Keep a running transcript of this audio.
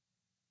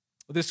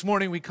This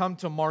morning we come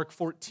to Mark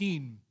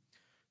 14.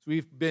 So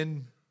we've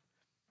been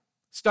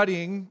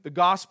studying the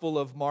Gospel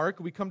of Mark.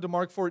 We come to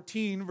Mark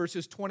 14,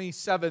 verses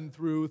 27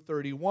 through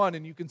 31,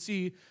 and you can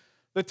see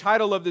the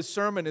title of this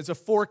sermon is A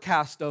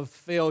Forecast of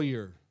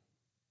Failure.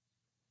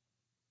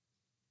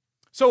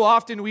 So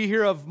often we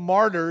hear of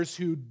martyrs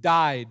who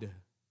died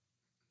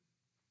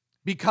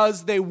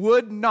because they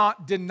would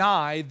not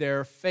deny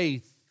their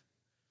faith.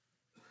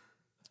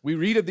 We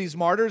read of these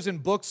martyrs in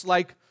books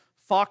like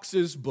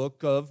Fox's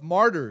Book of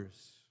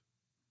Martyrs.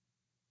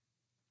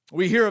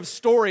 We hear of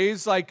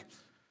stories like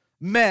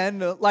men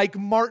like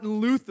Martin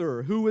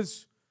Luther, who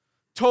was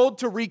told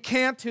to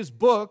recant his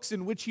books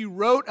in which he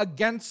wrote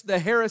against the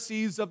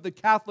heresies of the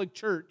Catholic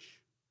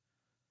Church.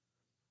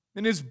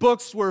 And his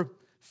books were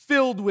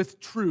filled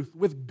with truth,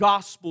 with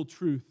gospel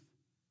truth.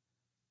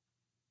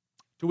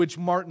 To which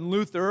Martin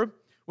Luther,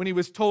 when he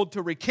was told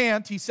to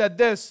recant, he said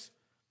this,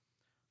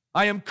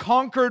 "I am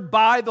conquered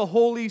by the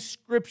Holy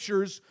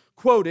Scriptures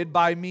quoted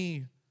by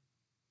me,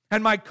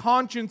 and my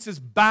conscience is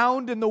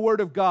bound in the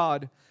Word of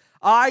God.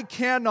 I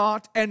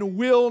cannot and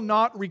will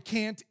not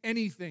recant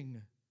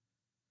anything,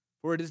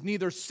 for it is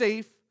neither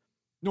safe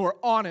nor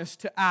honest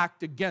to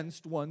act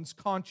against one's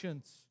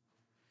conscience.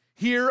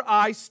 Here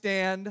I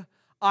stand,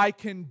 I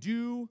can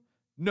do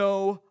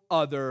no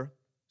other,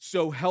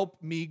 so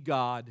help me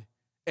God.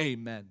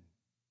 Amen."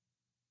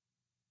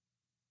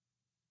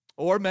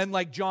 Or men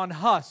like John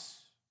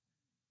Huss,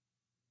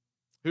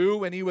 who,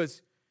 when he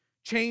was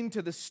chained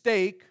to the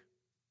stake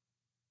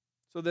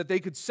so that they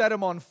could set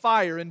him on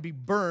fire and be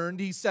burned,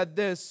 he said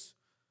this,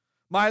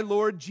 "My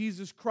Lord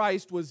Jesus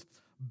Christ was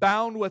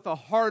bound with a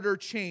harder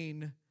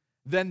chain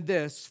than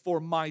this for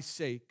my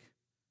sake.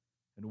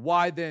 And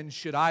why then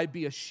should I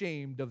be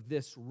ashamed of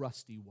this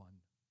rusty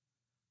one?"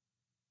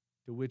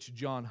 To which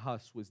John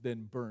Huss was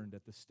then burned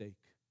at the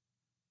stake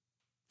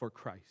for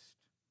Christ.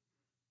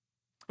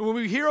 And when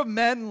we hear of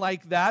men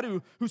like that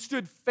who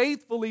stood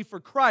faithfully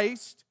for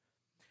Christ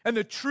and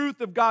the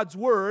truth of God's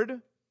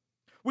Word,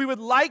 we would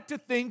like to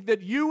think that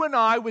you and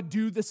I would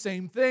do the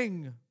same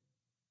thing.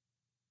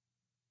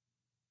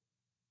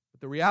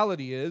 But the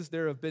reality is,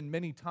 there have been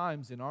many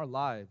times in our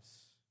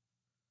lives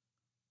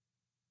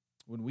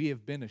when we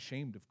have been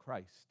ashamed of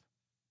Christ.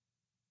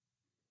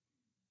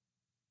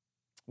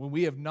 When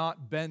we have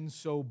not been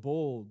so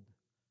bold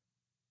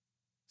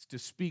as to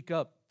speak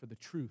up for the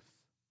truth.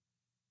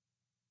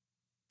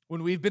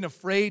 When we've been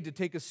afraid to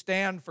take a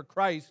stand for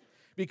Christ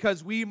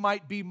because we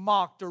might be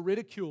mocked or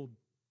ridiculed.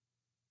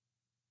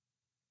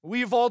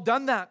 We've all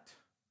done that.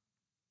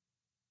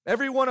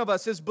 Every one of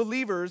us as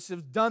believers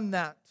have done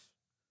that.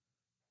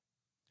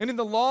 And in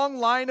the long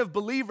line of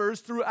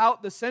believers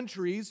throughout the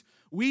centuries,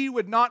 we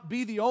would not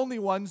be the only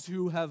ones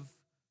who have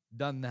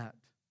done that.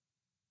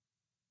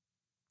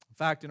 In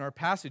fact, in our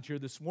passage here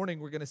this morning,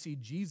 we're going to see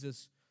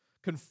Jesus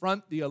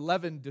confront the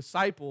 11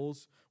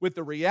 disciples with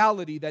the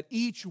reality that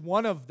each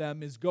one of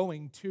them is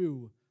going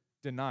to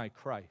deny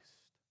Christ.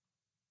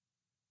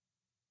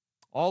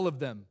 All of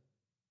them.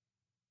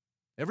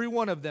 Every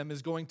one of them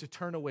is going to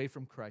turn away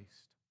from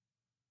Christ.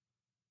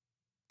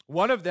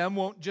 One of them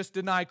won't just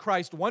deny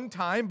Christ one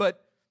time,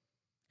 but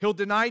he'll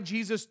deny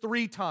Jesus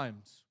 3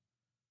 times.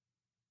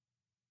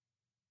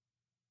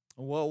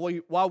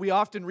 Well, while we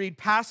often read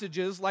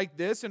passages like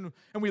this and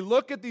we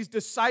look at these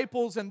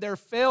disciples and their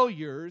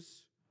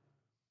failures,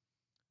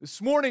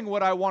 this morning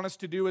what I want us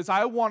to do is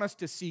I want us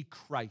to see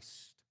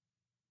Christ.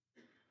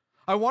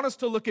 I want us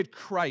to look at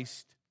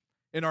Christ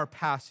in our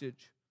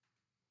passage.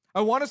 I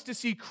want us to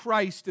see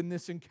Christ in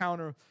this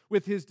encounter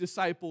with his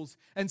disciples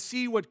and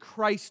see what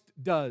Christ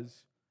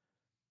does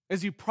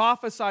as he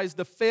prophesies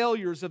the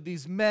failures of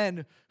these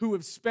men who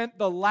have spent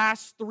the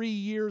last 3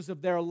 years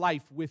of their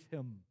life with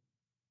him.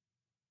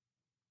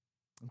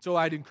 And so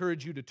I'd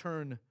encourage you to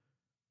turn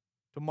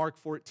to Mark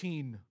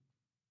 14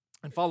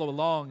 and follow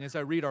along as I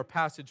read our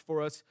passage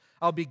for us.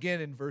 I'll begin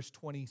in verse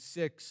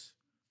 26.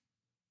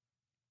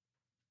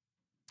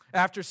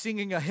 After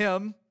singing a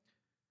hymn,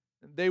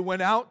 they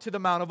went out to the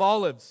Mount of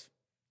Olives.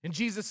 And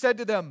Jesus said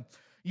to them,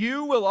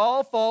 "You will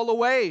all fall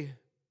away,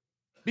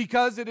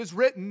 because it is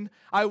written,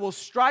 I will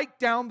strike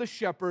down the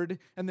shepherd,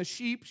 and the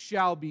sheep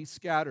shall be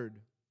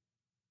scattered.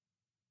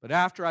 But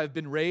after I have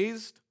been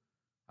raised,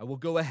 I will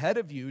go ahead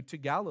of you to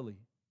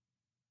Galilee."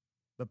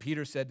 But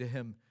Peter said to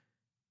him,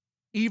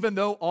 "Even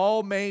though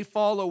all may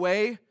fall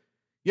away,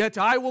 yet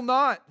I will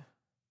not."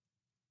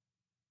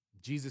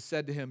 Jesus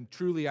said to him,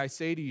 "Truly I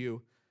say to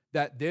you,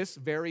 that this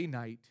very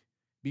night,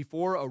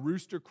 before a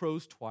rooster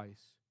crows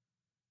twice,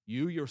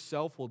 you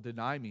yourself will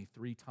deny me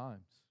 3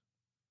 times.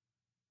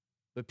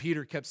 But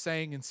Peter kept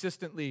saying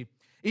insistently,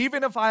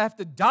 "Even if I have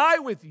to die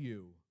with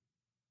you,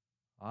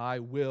 I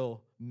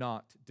will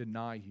not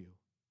deny you."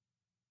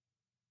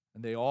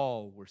 And they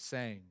all were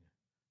saying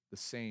the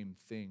same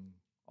thing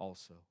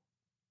also.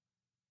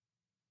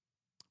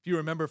 If you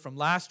remember from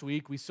last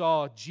week, we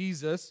saw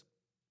Jesus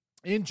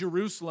in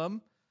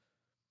Jerusalem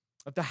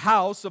at the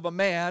house of a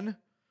man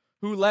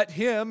who let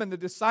him and the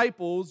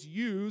disciples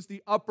use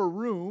the upper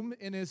room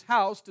in his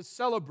house to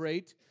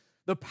celebrate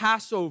the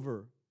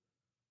Passover.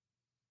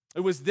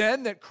 It was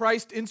then that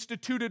Christ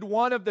instituted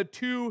one of the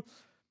two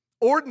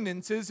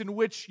ordinances in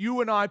which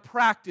you and I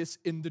practice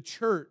in the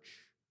church.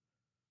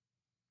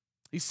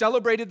 He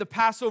celebrated the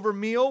Passover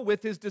meal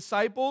with his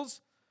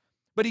disciples,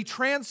 but he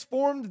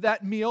transformed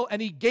that meal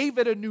and he gave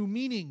it a new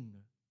meaning.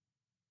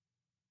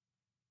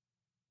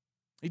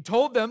 He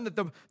told them that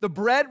the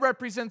bread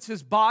represents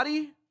his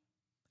body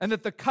and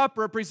that the cup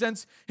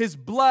represents his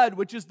blood,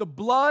 which is the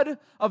blood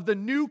of the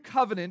new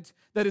covenant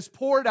that is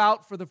poured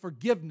out for the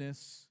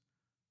forgiveness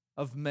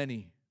of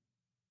many.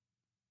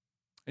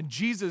 And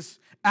Jesus,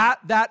 at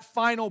that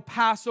final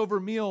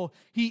Passover meal,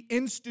 he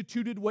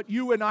instituted what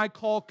you and I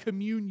call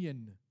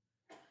communion.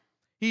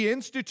 He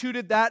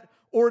instituted that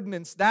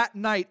ordinance that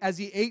night as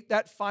he ate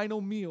that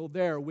final meal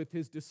there with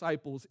his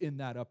disciples in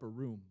that upper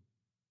room.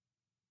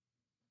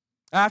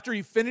 After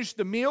he finished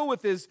the meal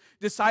with his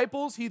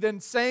disciples, he then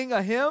sang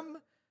a hymn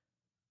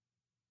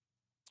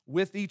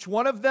with each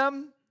one of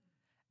them,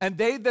 and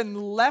they then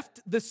left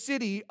the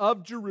city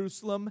of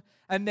Jerusalem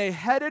and they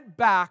headed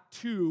back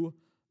to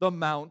the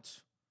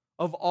Mount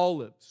of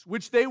Olives,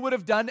 which they would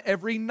have done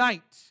every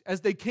night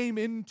as they came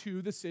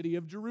into the city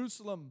of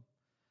Jerusalem.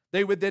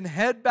 They would then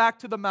head back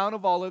to the Mount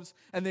of Olives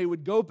and they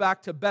would go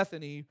back to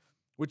Bethany,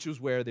 which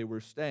was where they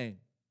were staying.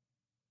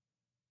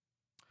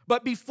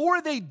 But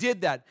before they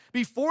did that,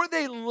 before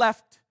they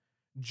left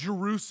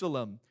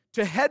Jerusalem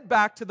to head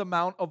back to the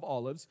Mount of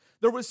Olives,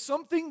 there was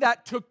something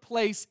that took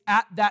place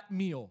at that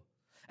meal,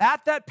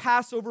 at that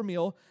Passover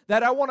meal,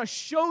 that I want to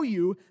show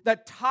you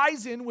that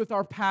ties in with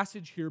our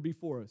passage here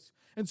before us.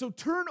 And so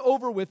turn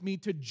over with me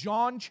to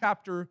John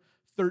chapter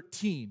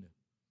 13.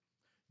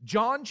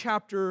 John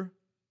chapter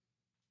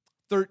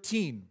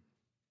 13.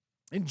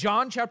 In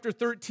John chapter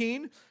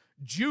 13,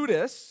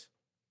 Judas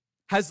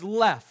has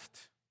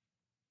left.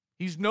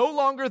 He's no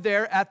longer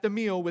there at the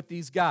meal with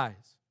these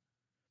guys.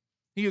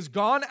 He has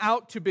gone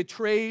out to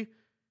betray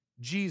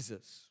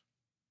Jesus.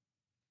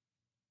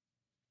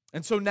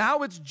 And so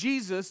now it's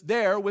Jesus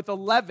there with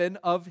 11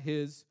 of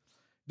his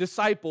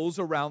disciples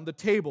around the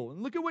table.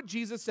 And look at what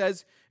Jesus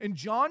says in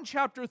John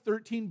chapter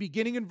 13,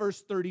 beginning in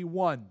verse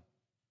 31.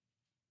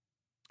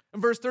 In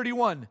verse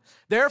 31,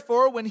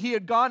 therefore, when he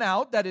had gone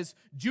out, that is,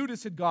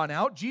 Judas had gone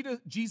out,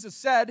 Jesus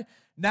said,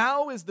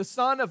 now is the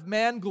Son of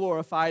Man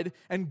glorified,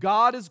 and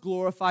God is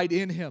glorified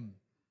in him.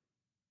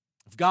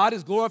 If God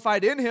is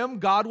glorified in him,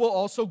 God will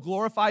also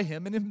glorify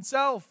him in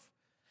himself,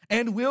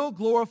 and will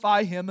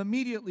glorify him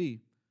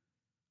immediately.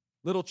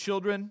 Little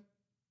children,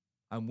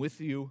 I'm with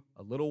you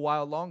a little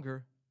while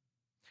longer.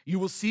 You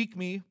will seek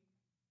me.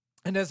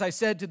 And as I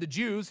said to the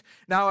Jews,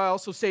 now I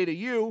also say to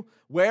you,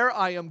 where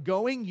I am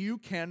going, you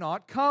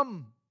cannot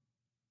come.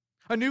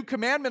 A new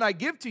commandment I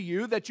give to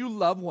you, that you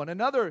love one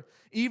another,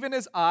 even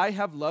as I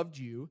have loved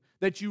you,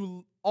 that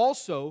you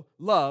also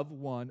love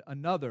one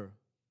another.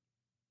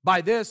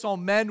 By this all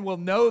men will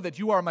know that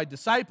you are my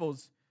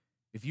disciples,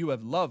 if you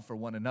have love for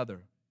one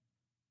another.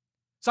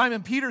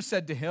 Simon Peter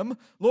said to him,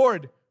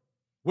 Lord,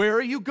 where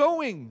are you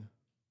going?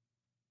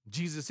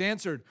 Jesus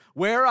answered,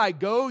 where I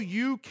go,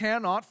 you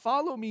cannot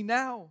follow me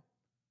now,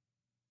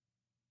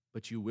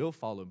 but you will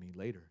follow me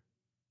later.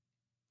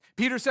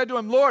 Peter said to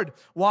him, Lord,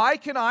 why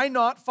can I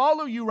not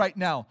follow you right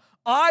now?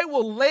 I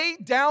will lay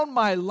down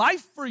my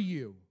life for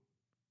you.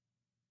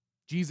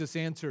 Jesus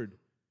answered,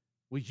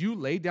 will you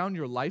lay down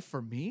your life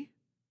for me?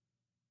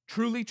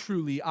 Truly,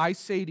 truly, I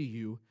say to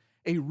you,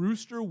 a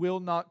rooster will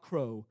not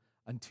crow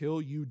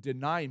until you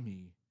deny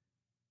me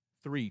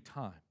 3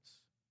 times.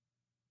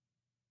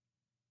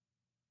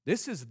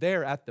 This is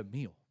there at the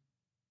meal.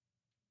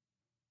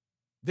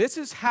 This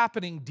is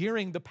happening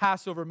during the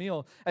Passover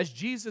meal as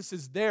Jesus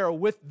is there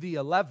with the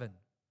 11.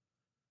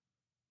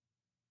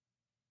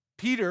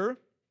 Peter,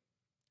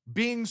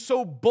 being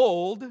so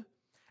bold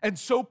and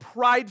so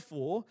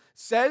prideful,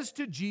 says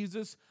to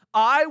Jesus,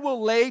 I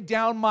will lay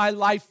down my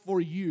life for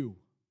you.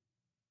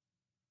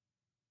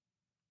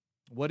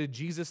 What did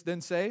Jesus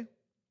then say?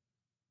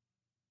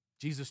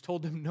 Jesus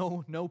told him,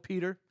 no,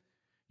 Peter,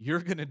 you're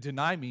going to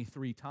deny me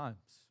 3 times.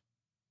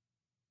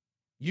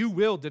 You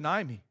will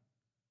deny me.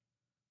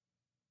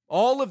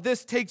 All of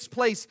this takes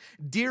place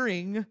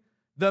during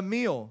the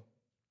meal,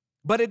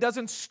 but it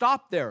doesn't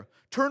stop there.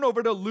 Turn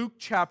over to Luke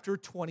chapter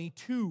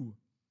 22.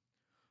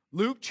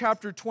 Luke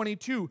chapter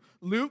 22.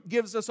 Luke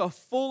gives us a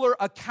fuller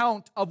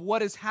account of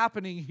what is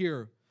happening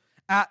here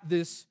at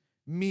this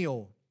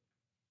meal.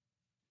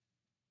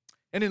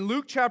 And in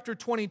Luke chapter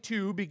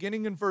 22,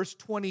 beginning in verse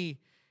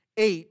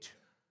 28,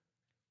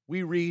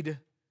 we read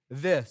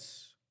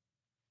this.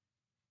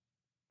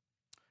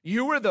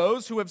 You are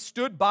those who have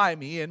stood by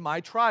me in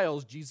my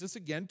trials. Jesus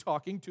again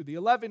talking to the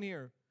 11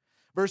 here.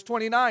 Verse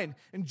 29,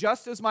 and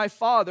just as my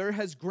Father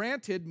has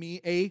granted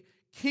me a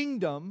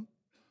kingdom,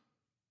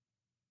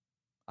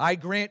 I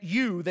grant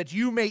you that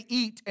you may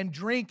eat and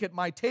drink at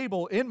my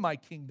table in my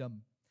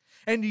kingdom.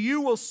 And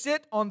you will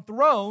sit on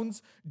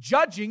thrones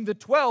judging the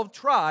 12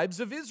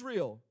 tribes of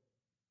Israel.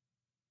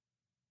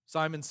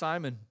 Simon,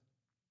 Simon,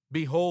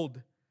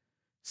 behold,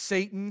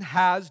 Satan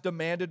has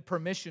demanded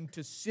permission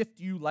to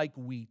sift you like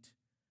wheat.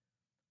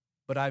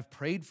 But I've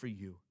prayed for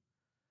you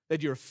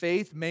that your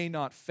faith may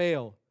not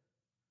fail.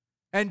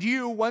 And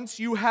you, once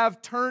you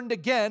have turned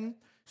again,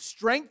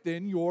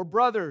 strengthen your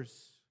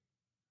brothers.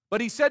 But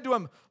he said to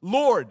him,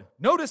 Lord,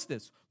 notice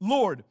this,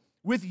 Lord,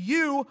 with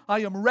you I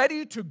am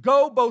ready to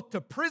go both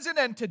to prison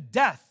and to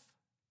death.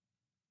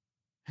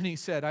 And he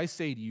said, I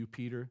say to you,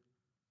 Peter,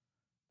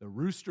 the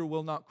rooster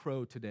will not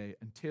crow today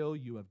until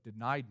you have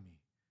denied me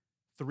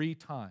 3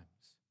 times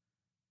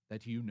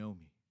that you know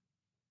me.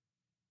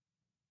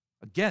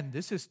 Again,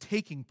 this is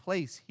taking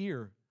place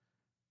here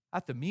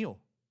at the meal.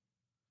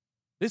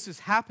 This is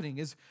happening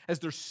as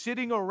they're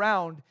sitting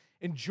around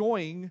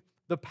enjoying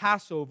the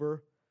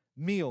Passover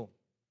meal.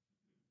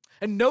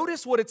 And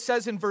notice what it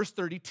says in verse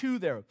 32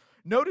 there.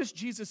 Notice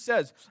Jesus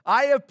says,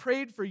 I have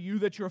prayed for you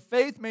that your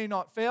faith may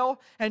not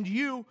fail, and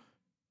you,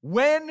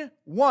 when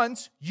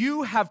once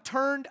you have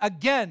turned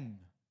again.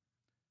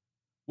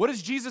 What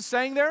is Jesus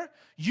saying there?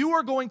 You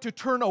are going to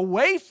turn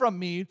away from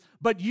me,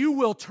 but you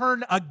will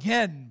turn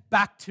again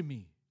back to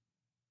me.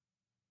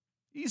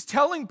 He's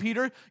telling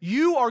Peter,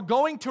 you are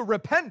going to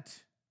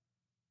repent.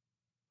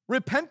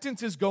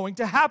 Repentance is going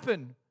to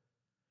happen.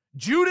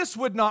 Judas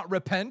would not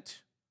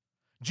repent.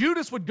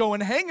 Judas would go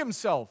and hang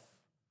himself.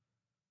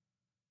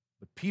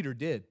 But Peter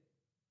did.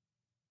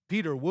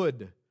 Peter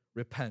would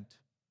repent.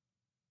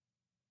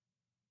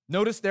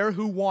 Notice there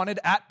who wanted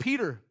at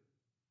Peter.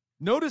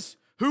 Notice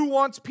who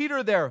wants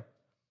Peter there.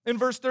 In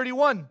verse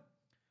 31,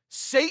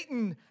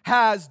 Satan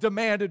has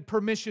demanded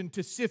permission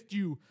to sift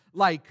you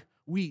like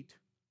wheat.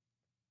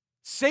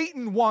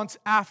 Satan wants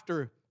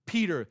after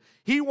Peter.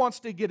 He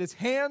wants to get his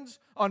hands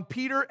on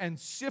Peter and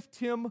sift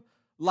him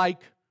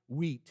like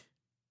wheat.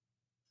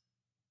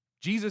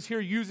 Jesus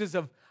here uses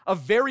a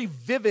very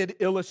vivid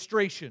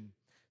illustration.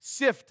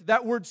 Sift,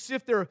 that word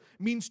sift there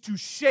means to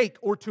shake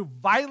or to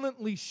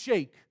violently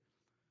shake,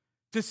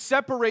 to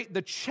separate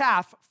the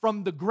chaff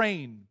from the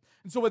grain.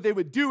 And so what they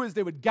would do is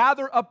they would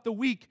gather up the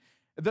wheat,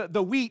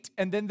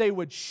 and then they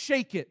would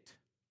shake it.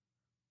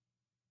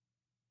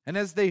 And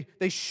as they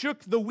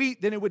shook the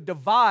wheat, then it would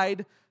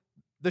divide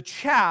the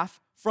chaff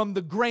from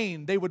the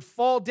grain. They would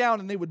fall down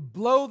and they would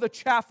blow the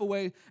chaff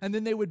away, and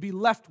then they would be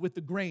left with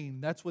the grain.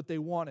 That's what they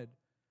wanted.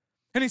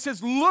 And he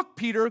says, look,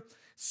 Peter,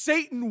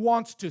 Satan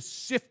wants to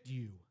sift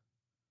you.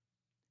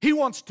 He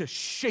wants to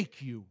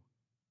shake you.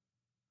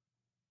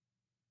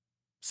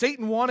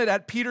 Satan wanted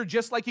at Peter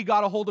just like he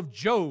got a hold of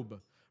Job.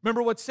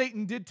 Remember what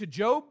Satan did to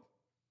Job?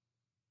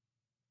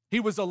 He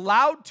was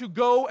allowed to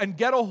go and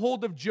get a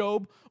hold of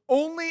Job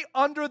only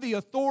under the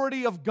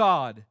authority of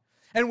God.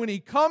 And when he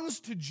comes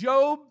to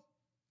Job,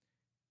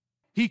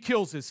 he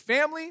kills his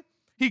family.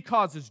 He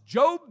causes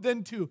Job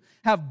then to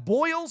have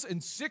boils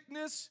and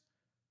sickness.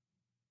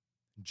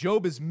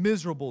 Job is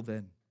miserable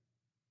then.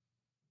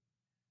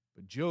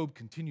 But Job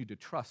continued to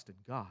trust in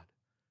God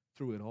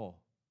through it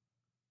all.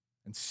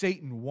 And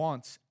Satan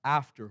wants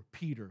after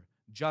Peter,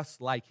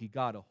 just like he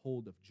got a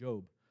hold of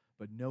Job.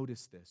 But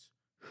notice this.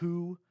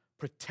 Who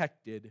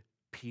protected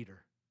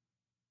Peter?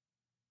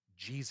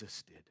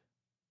 Jesus did.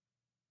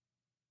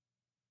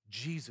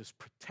 Jesus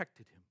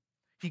protected him.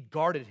 He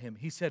guarded him.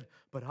 He said,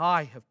 but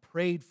I have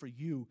prayed for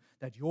you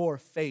that your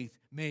faith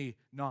may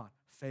not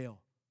fail.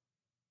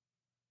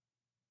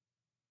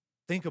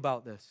 Think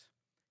about this.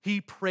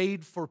 He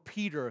prayed for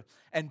Peter,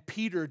 and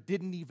Peter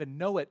didn't even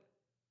know it.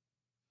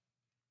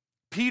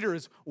 Peter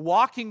is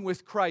walking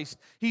with Christ.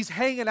 He's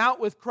hanging out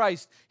with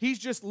Christ. He's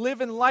just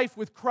living life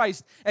with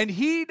Christ. And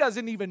he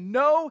doesn't even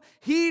know,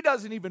 he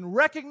doesn't even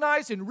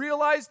recognize and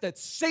realize that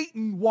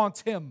Satan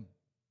wants him.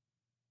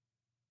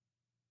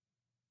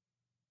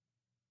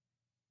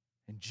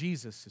 And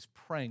Jesus is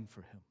praying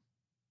for him.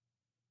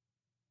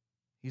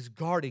 He's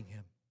guarding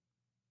him.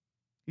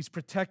 He's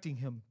protecting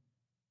him.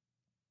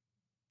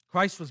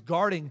 Christ was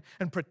guarding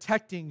and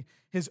protecting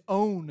his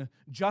own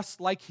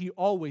just like he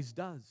always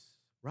does,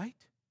 right?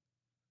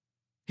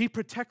 He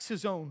protects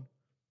his own.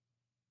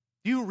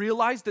 Do you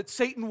realize that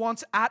Satan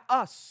wants at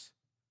us?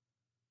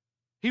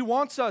 He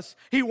wants us.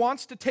 He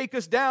wants to take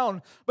us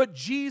down, but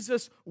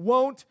Jesus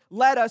won't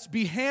let us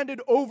be handed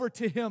over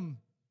to him.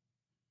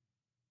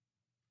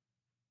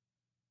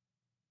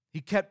 He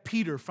kept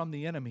Peter from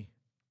the enemy.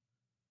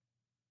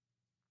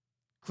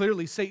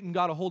 Clearly, Satan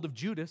got a hold of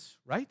Judas,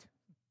 right?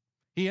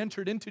 He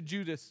entered into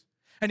Judas,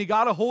 and he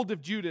got a hold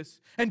of Judas,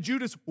 and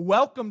Judas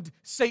welcomed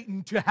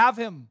Satan to have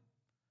him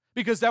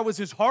because that was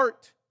his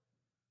heart.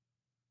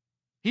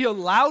 He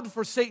allowed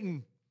for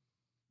Satan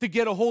to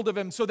get a hold of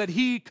him so that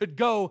he could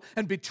go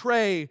and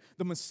betray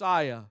the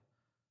Messiah.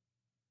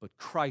 But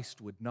Christ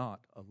would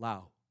not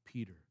allow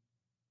Peter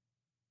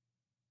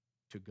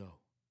to go.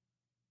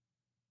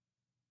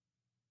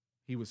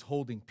 He was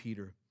holding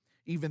Peter,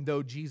 even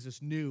though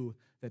Jesus knew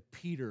that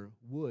Peter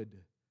would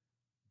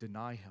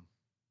deny him,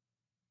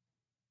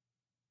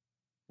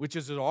 which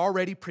is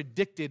already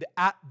predicted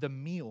at the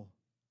meal.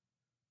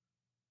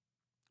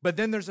 But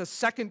then there's a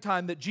second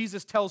time that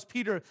Jesus tells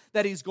Peter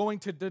that he's going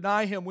to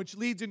deny him, which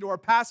leads into our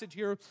passage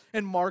here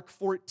in Mark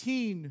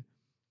 14.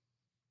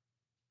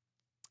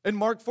 In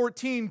Mark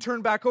 14,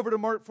 turn back over to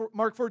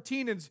Mark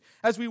 14, and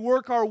as we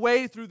work our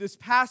way through this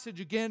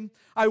passage again,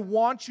 I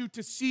want you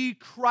to see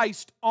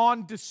Christ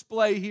on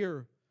display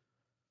here.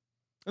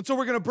 And so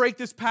we're going to break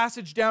this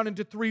passage down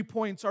into 3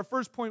 points. Our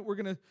first point we're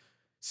going to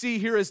see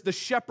here is the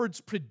shepherd's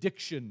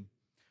prediction.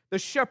 The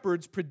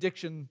shepherd's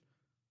prediction.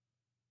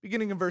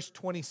 Beginning in verse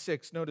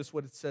 26, notice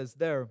what it says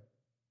there.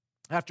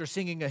 After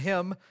singing a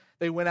hymn,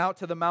 they went out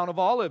to the Mount of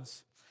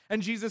Olives.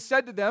 And Jesus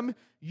said to them,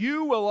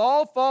 "You will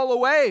all fall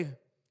away,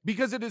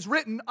 because it is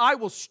written, I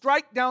will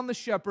strike down the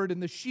shepherd,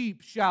 and the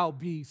sheep shall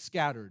be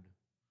scattered."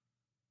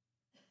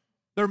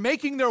 They're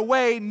making their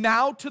way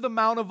now to the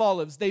Mount of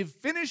Olives. They've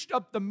finished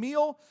up the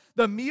meal.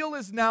 The meal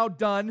is now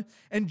done,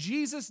 and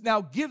Jesus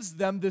now gives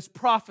them this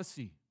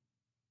prophecy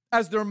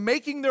as they're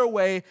making their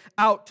way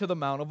out to the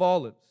Mount of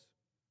Olives.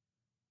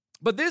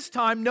 But this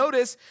time,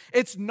 notice,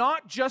 it's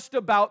not just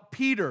about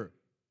Peter.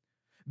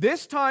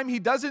 This time, he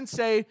doesn't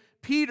say,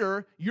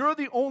 "Peter, you're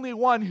the only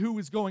one who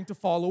is going to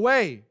fall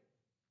away."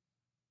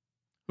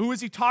 Who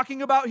is he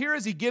talking about here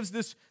as he gives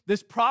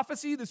this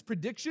prophecy, this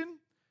prediction?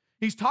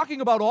 He's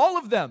talking about all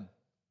of them.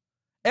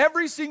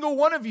 Every single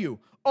one of you,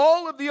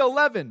 all of the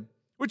 11,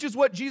 which is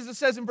what Jesus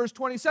says in verse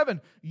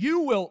 27. You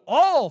will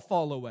all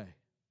fall away.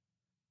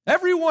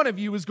 Every one of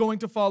you is going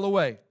to fall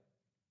away.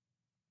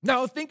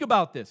 Now think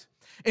about this.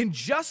 In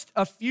just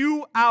a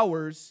few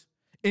hours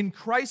in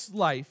Christ's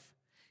life,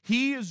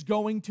 he is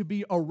going to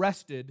be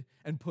arrested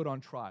and put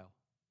on trial.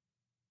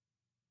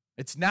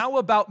 It's now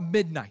about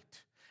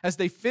midnight as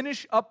they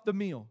finish up the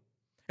meal.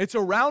 It's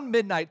around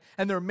midnight,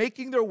 and they're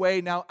making their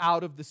way now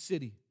out of the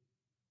city.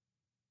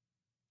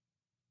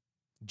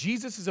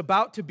 Jesus is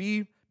about to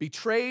be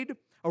betrayed,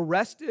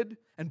 arrested,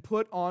 and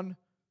put on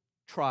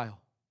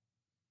trial.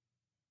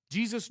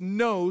 Jesus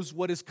knows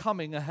what is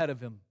coming ahead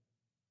of him.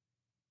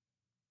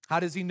 How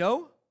does he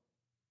know?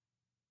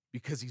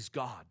 Because he's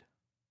God.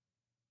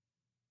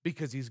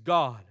 Because he's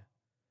God.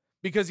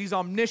 Because he's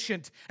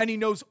omniscient and he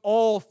knows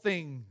all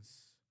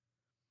things.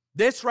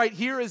 This right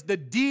here is the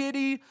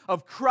deity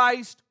of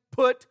Christ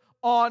put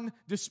on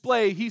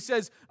display. He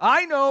says,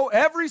 I know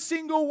every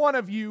single one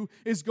of you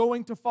is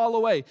going to fall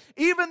away.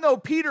 Even though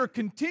Peter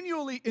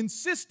continually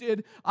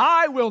insisted,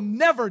 I will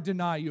never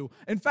deny you.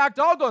 In fact,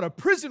 I'll go to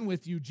prison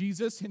with you,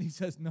 Jesus. And he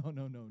says, no.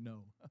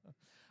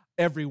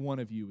 Every one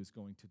of you is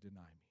going to deny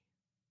me.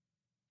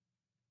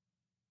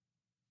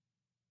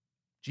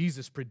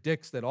 Jesus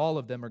predicts that all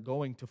of them are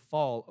going to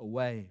fall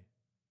away.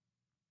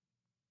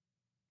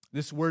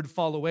 This word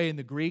fall away in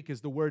the Greek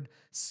is the word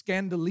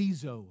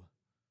scandalizo,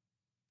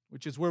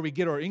 which is where we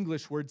get our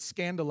English word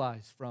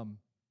scandalize from.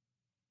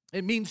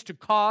 It means to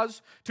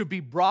cause to be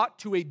brought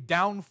to a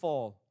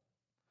downfall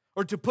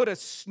or to put a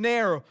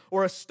snare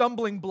or a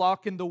stumbling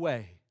block in the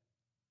way.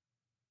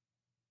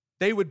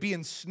 They would be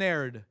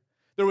ensnared.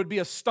 There would be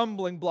a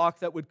stumbling block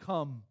that would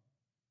come.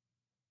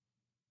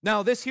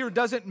 Now, this here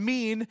doesn't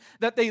mean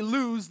that they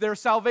lose their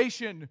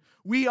salvation.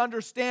 We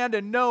understand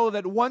and know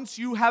that once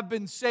you have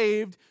been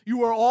saved,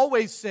 you are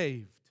always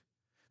saved.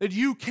 That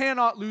you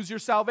cannot lose your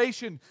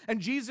salvation. And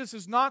Jesus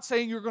is not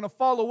saying you're going to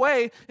fall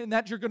away and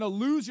that you're going to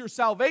lose your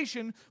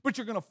salvation, but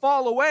you're going to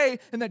fall away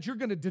and that you're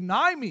going to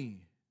deny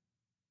me.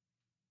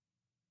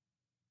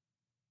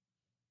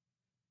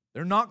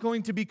 They're not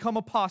going to become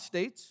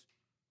apostates.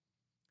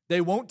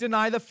 They won't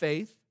deny the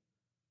faith,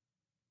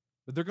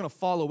 but they're going to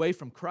fall away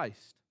from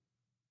Christ.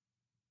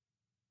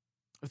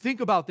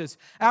 Think about this.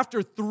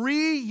 After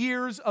 3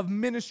 years of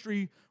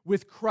ministry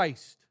with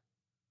Christ,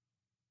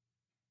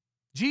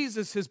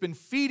 Jesus has been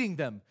feeding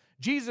them.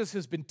 Jesus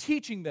has been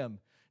teaching them.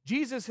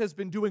 Jesus has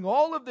been doing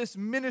all of this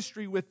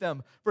ministry with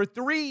them for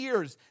 3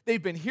 years.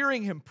 They've been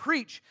hearing him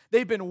preach.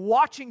 They've been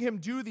watching him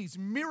do these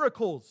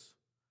miracles.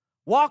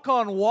 Walk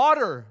on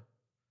water.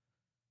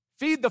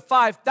 Feed the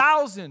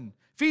 5,000.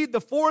 Feed the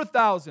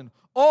 4,000.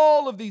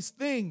 All of these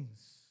things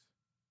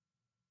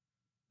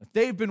that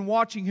they've been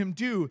watching him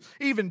do.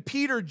 Even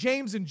Peter,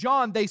 James, and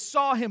John, they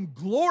saw him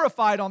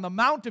glorified on the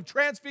Mount of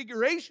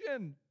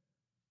Transfiguration.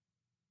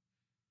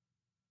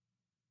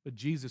 But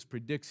Jesus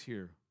predicts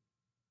here,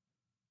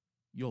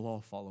 you'll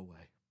all fall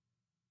away.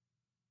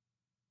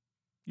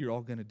 You're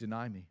all going to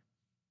deny me.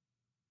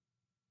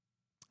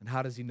 And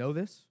how does he know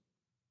this?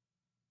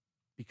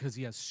 Because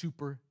he has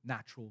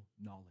supernatural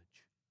knowledge.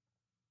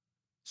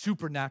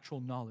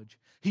 Supernatural knowledge.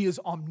 He is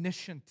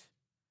omniscient.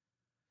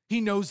 He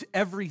knows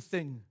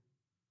everything.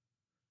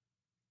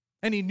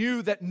 And he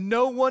knew that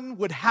no one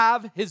would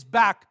have his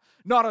back.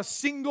 Not a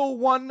single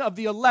one of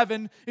the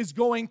 11 is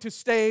going to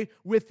stay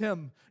with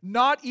him.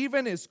 Not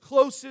even his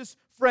closest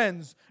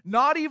friends.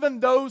 Not even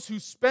those who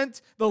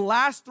spent the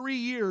last 3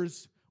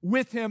 years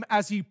with him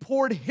as he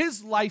poured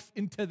his life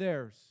into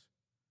theirs.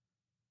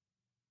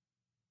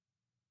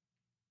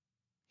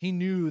 He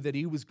knew that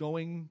he was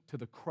going to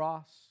the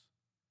cross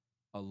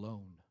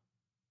alone.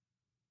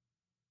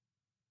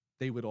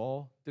 They would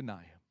all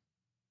deny him.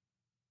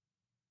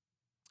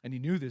 And he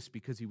knew this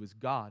because he was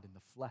God in the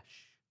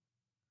flesh.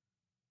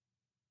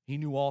 He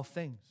knew all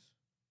things.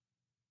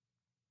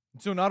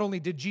 And so not only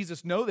did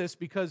Jesus know this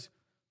because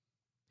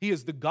he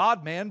is the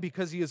God-man,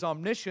 because he is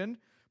omniscient,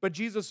 But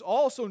Jesus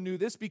also knew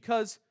this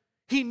because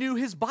he knew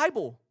his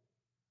Bible.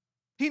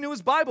 He knew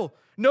his Bible.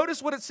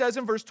 Notice what it says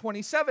in verse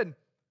 27.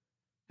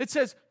 It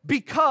says,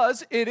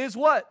 because it is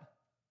what?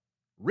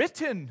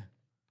 Written.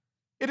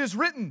 It is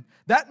written.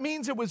 That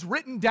means it was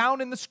written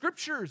down in the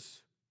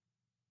Scriptures.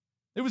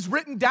 It was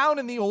written down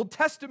in the Old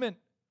Testament.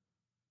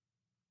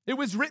 It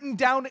was written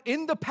down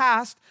in the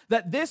past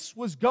that this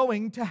was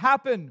going to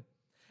happen.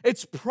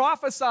 It's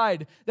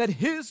prophesied that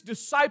his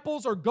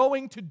disciples are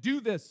going to do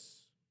this.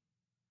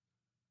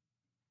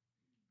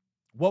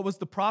 What was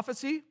the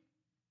prophecy?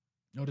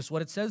 Notice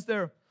what it says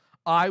there.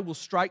 I will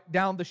strike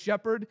down the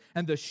shepherd,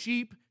 and the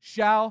sheep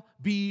shall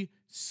be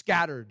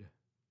scattered.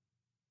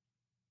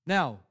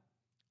 Now,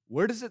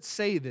 where does it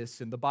say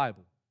this in the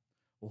Bible?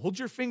 Well, hold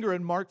your finger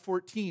in Mark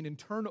 14 and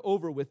turn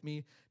over with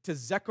me to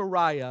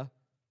Zechariah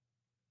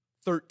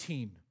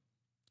 13.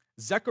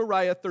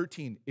 Zechariah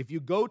 13. If you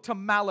go to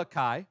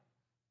Malachi,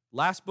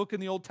 last book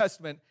in the Old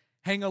Testament,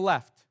 hang a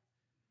left.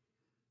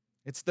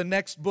 It's the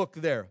next book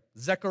there,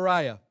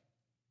 Zechariah.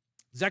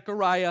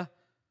 Zechariah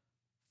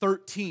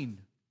 13.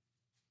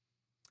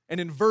 And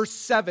in verse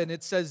 7,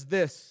 it says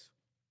this,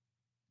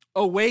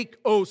 awake,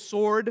 O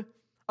sword,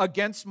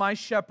 against my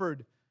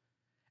shepherd,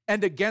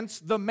 and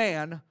against the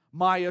man,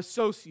 my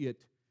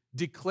associate,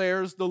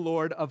 declares the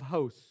Lord of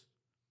hosts.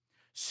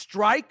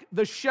 Strike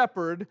the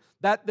shepherd,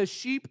 that the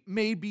sheep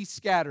may be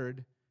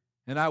scattered,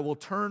 and I will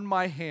turn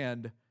my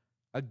hand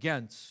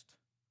against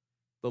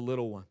the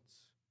little ones.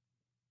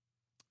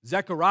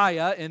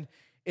 Zechariah,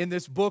 in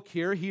this book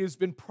here, he has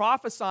been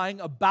prophesying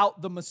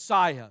about the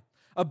Messiah,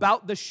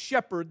 about the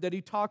shepherd that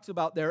he talks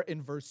about there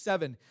in verse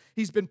 7.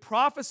 He's been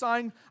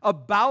prophesying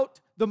about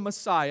the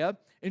Messiah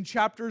in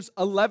chapters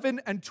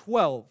 11 and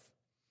 12.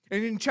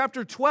 And in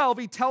chapter 12,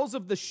 he tells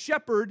of the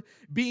shepherd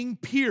being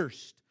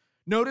pierced.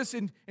 Notice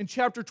in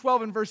chapter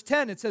 12 and verse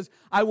 10, it says,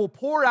 I will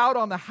pour out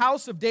on the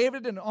house of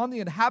David and on the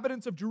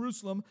inhabitants of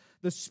Jerusalem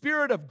the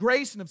spirit of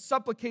grace and of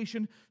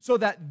supplication, so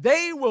that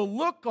they will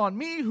look on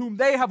me whom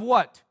they have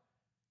what?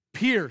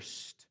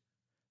 Pierced.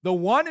 The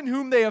one in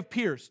whom they have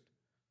pierced.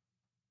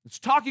 It's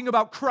talking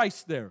about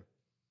Christ there.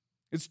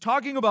 It's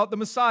talking about the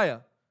Messiah.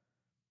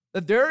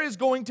 That there is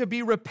going to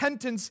be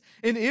repentance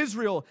in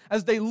Israel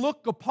as they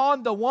look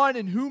upon the one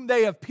in whom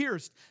they have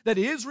pierced. That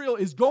Israel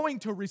is going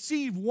to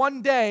receive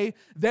one day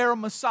their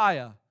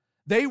Messiah.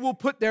 They will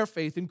put their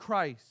faith in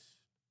Christ.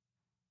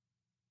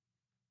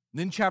 And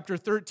then chapter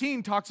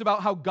 13 talks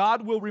about how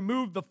God will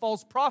remove the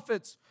false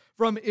prophets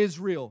from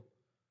Israel.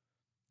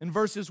 In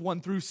verses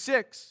 1 through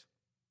 6,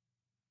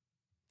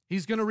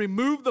 he's going to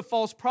remove the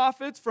false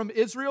prophets from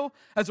Israel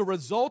as a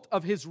result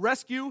of his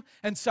rescue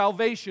and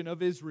salvation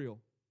of Israel.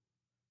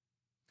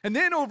 And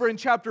then over in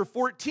chapter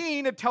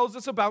 14, it tells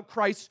us about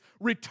Christ's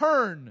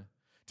return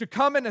to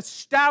come and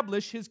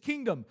establish his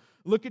kingdom.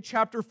 Look at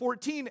chapter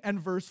 14 and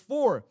verse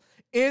 4.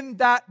 In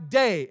that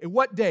day,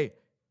 what day?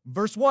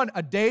 Verse 1,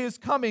 a day is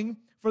coming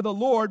for the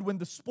Lord when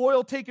the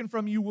spoil taken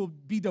from you will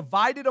be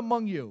divided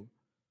among you.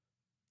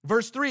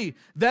 Verse 3,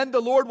 then the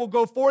Lord will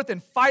go forth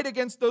and fight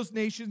against those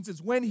nations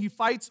as when he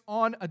fights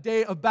on a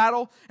day of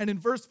battle. And in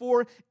verse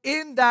 4,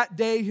 in that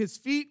day his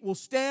feet will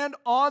stand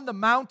on the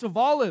Mount of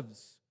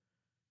Olives,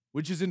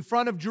 which is in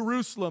front of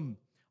Jerusalem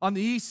on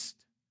the east.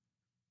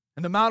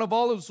 And the Mount of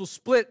Olives will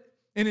split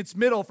in its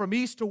middle from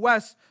east to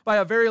west by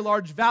a very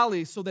large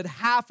valley, so that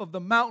half of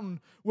the mountain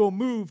will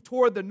move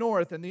toward the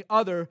north and the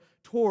other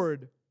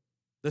toward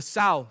the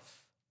south.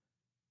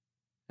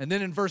 And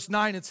then in verse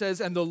 9 it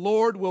says, and the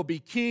Lord will be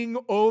king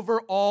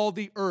over all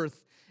the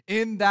earth.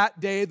 In that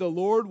day the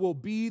Lord will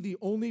be the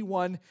only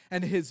one,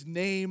 and his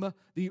name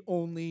the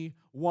only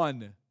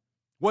one.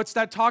 What's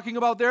that talking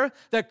about there?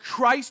 That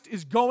Christ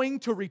is going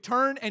to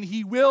return and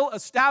he will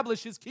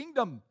establish his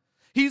kingdom.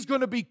 He's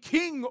going to be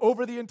king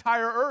over the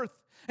entire earth.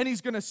 And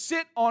he's going to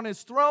sit on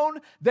his throne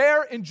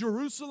there in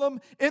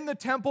Jerusalem in the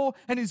temple,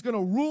 and he's going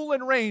to rule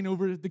and reign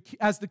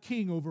as the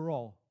king over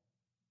all.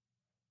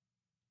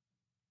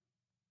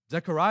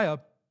 Zechariah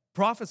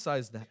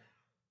prophesies that.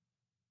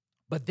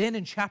 But then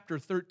in chapter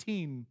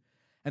 13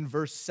 and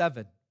verse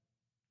 7,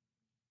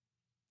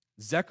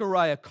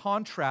 Zechariah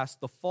contrasts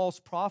the false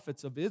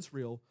prophets of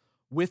Israel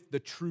with the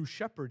true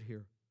shepherd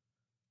here.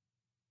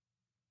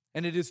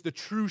 And it is the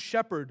true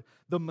shepherd,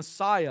 the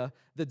Messiah,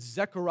 that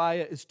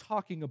Zechariah is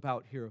talking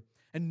about here.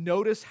 And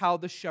notice how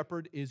the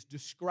shepherd is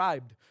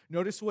described.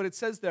 Notice what it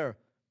says there.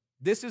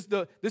 This is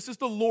the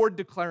Lord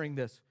declaring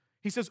this.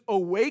 He says,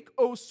 awake,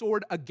 O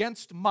sword,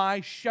 against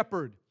my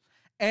shepherd.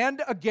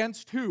 And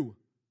against who?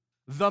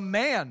 The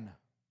man.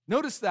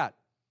 Notice that.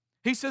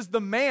 He says the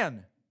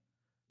man.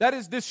 That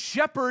is, this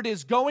shepherd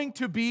is going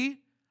to be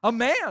a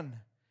man.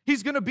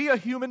 He's going to be a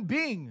human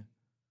being.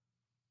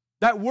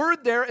 That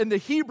word there in the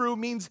Hebrew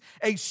means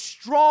a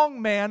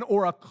strong man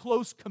or a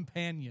close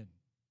companion.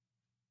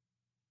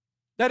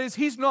 That is,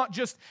 he's not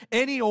just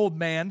any old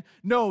man.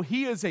 No,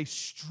 he is a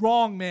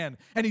strong man,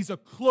 and he's a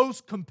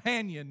close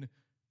companion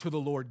to the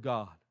Lord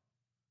God.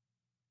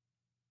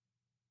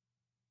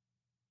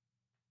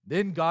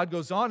 Then God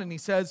goes on and he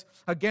says,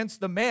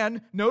 against the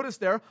man, notice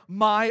there,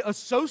 my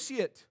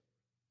associate.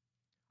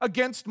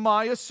 against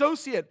my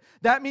associate.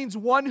 That means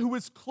one who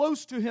is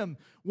close to him,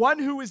 one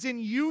who is in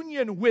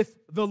union with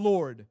the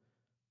Lord,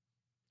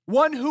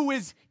 one who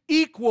is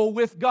equal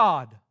with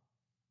God.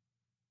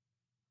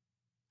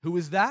 Who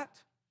is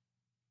that?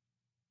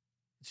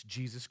 It's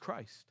Jesus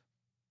Christ,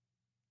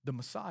 the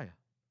Messiah.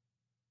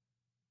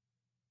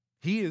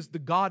 He is the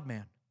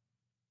God-man.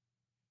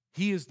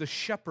 He is the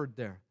shepherd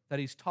there that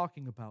he's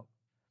talking about.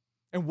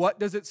 And what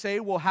does it say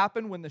will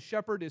happen when the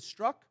shepherd is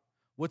struck?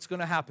 What's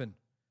going to happen?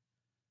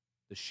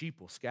 The sheep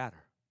will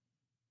scatter.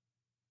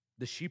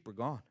 The sheep are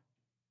gone.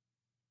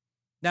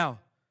 Now,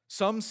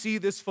 some see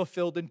this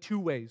fulfilled in two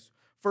ways.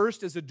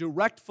 First, as a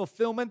direct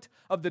fulfillment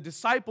of the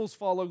disciples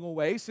falling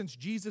away, since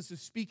Jesus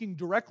is speaking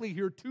directly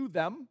here to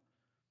them.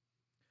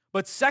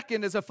 But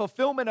second, as a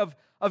fulfillment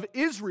of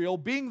Israel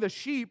being the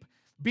sheep,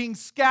 being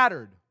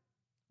scattered,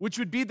 which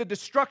would be the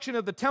destruction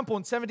of the temple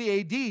in 70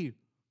 AD,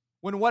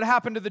 when what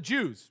happened to the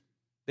Jews?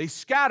 They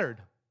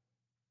scattered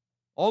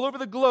all over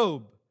the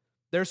globe.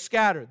 They're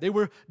scattered. They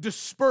were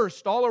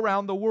dispersed all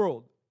around the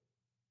world.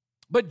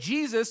 But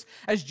Jesus,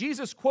 as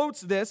Jesus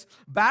quotes this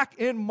back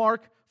in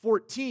Mark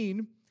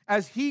 14,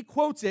 as he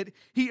quotes it,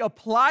 he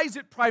applies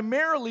it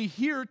primarily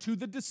here to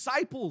the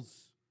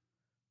disciples.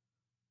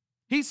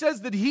 He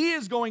says that he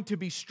is going to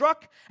be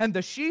struck, and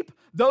the sheep,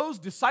 those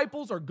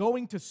disciples, are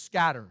going to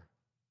scatter.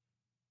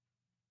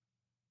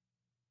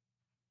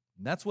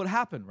 And that's what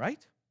happened,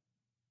 right?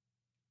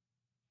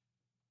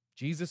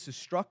 Jesus is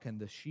struck, and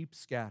the sheep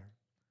scatter.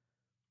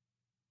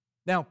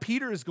 Now,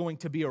 Peter is going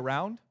to be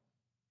around.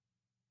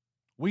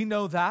 We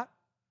know that.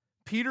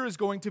 Peter is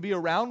going to be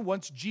around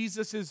once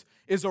Jesus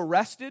is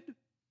arrested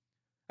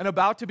and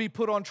about to be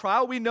put on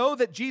trial. We know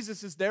that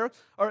Jesus is there,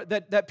 or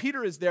that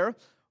Peter is there,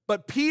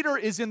 but Peter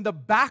is in the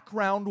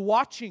background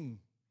watching.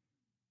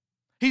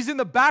 He's in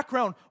the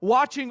background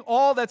watching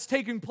all that's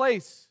taking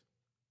place.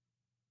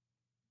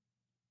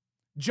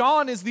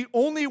 John is the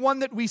only one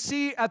that we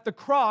see at the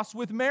cross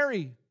with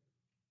Mary.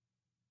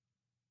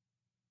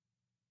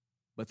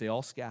 But they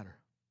all scatter.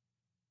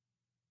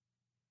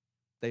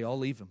 They all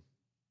leave him.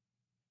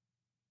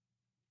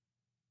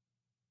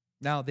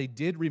 Now, they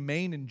did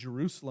remain in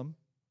Jerusalem,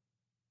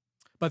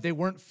 but they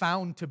weren't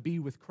found to be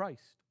with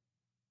Christ.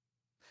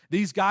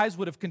 These guys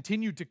would have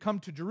continued to come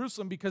to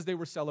Jerusalem because they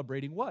were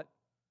celebrating what?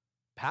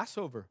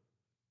 Passover.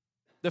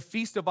 The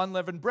Feast of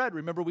Unleavened Bread.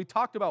 Remember, we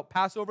talked about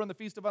Passover and the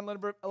Feast of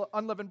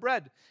Unleavened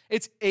Bread.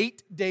 It's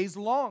 8 days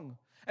long.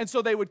 And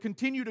so they would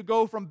continue to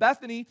go from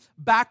Bethany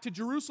back to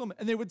Jerusalem,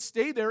 and they would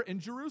stay there in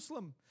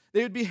Jerusalem.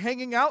 They would be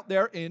hanging out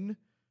there in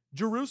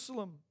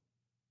Jerusalem.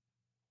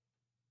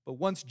 But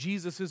once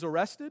Jesus is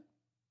arrested,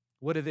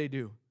 what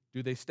do?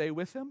 Do they stay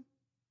with him?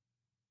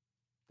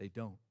 They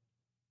don't.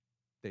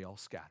 They all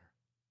scatter.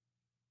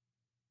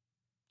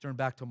 Turn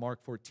back to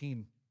Mark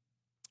 14.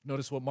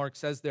 Notice what Mark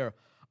says there.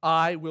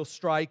 I will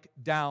strike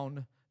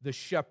down the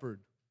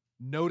shepherd.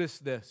 Notice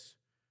this.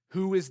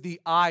 Who is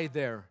the I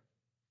there?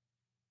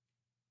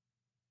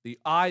 The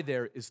I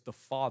there is the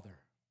Father.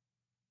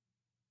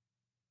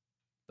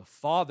 The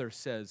Father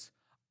says,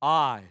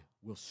 I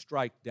will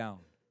strike down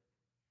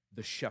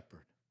the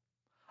shepherd.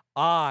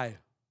 I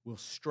will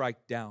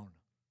strike down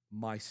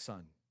my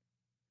son.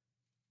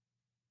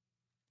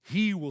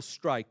 He will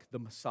strike the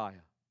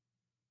Messiah.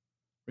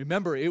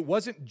 Remember, it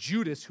wasn't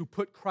Judas who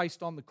put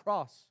Christ on the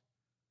cross.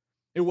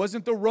 It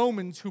wasn't the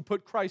Romans who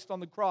put Christ on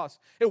the cross.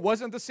 It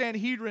wasn't the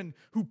Sanhedrin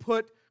who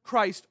put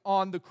Christ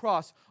on the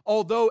cross.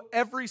 Although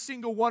every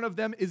single one of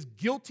them is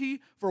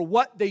guilty for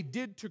what they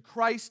did to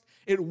Christ,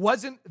 it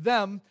wasn't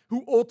them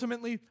who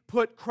ultimately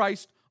put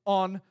Christ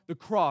on the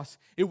cross.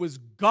 It was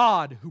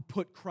God who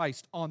put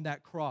Christ on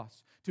that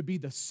cross to be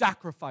the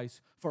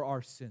sacrifice for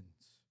our sins.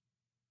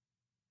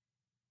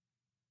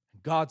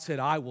 God said,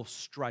 I will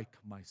strike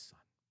my son.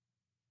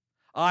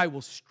 I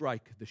will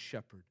strike the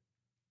shepherd.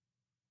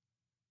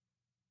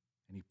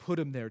 And he put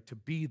him there to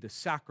be the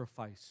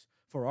sacrifice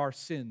for our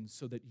sins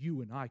so that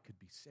you and I could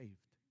be saved.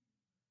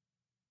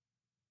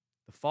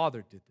 The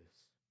Father did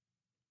this.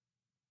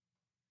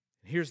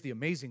 And here's the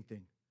amazing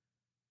thing.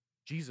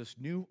 Jesus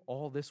knew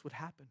all this would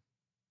happen.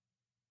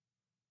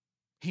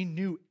 He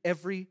knew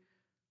every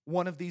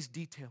one of these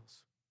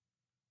details.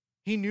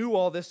 He knew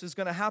all this is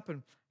going to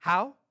happen.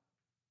 How?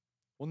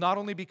 Well, not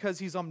only because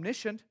he's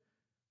omniscient,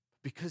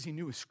 because he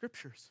knew his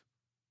scriptures.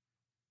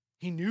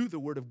 He knew the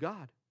Word of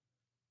God.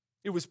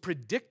 It was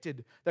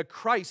predicted that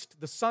Christ,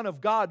 the Son of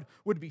God,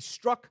 would be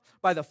struck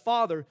by the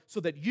Father so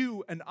that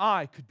you and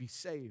I could be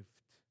saved.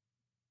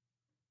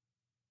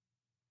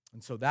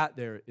 And so that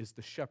there is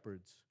the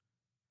shepherd's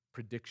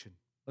prediction.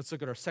 Let's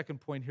look at our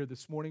second point here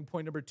this morning.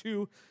 Point number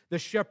 2, the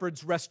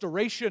shepherd's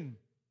restoration.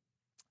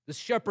 The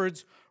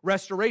shepherd's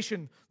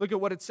restoration. Look at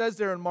what it says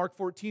there in Mark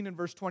 14 and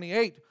verse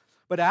 28.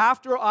 But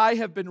after I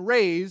have been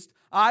raised,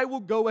 I will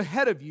go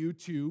ahead of you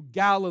to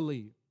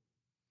Galilee.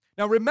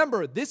 Now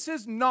remember, this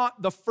is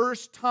not the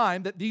first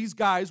time that these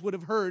guys would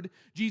have heard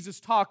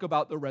Jesus talk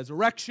about the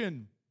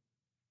resurrection.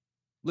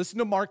 Listen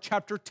to Mark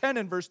chapter 10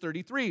 and verse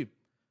 33.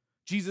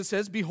 Jesus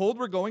says, "Behold,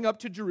 we're going up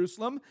to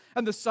Jerusalem,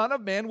 and the Son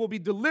of Man will be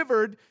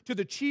delivered to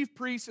the chief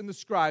priests and the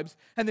scribes,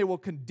 and they will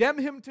condemn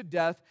him to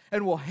death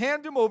and will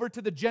hand him over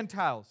to the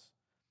Gentiles.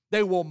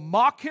 They will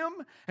mock him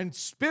and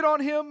spit on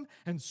him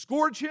and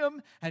scourge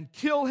him and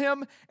kill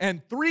him,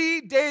 and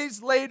 3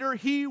 days later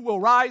he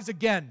will rise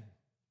again."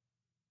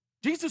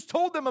 Jesus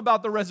told them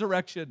about the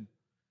resurrection.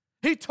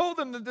 He told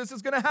them that this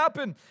is going to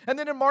happen. And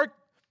then in Mark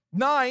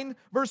 9,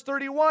 verse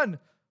 31,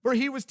 where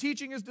he was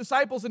teaching his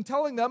disciples and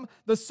telling them,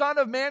 "The Son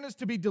of Man is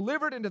to be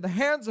delivered into the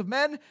hands of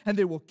men, and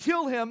they will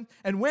kill him.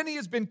 And when he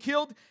has been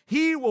killed,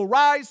 he will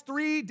rise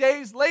 3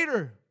 days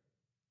later."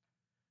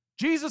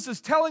 Jesus is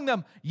telling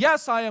them,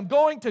 yes, I am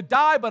going to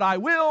die, but I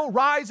will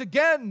rise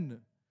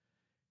again.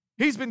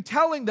 He's been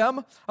telling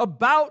them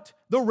about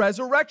the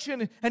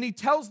resurrection, and he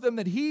tells them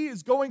that he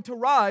is going to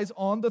rise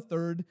on the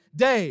third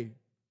day.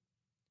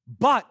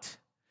 But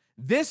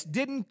this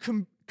didn't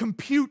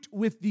compute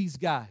with these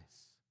guys.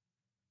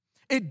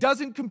 It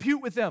doesn't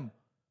compute with them.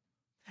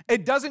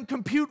 It doesn't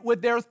compute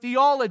with their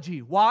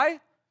theology.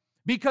 Why?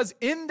 Because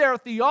in their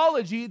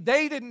theology,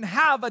 they didn't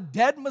have a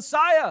dead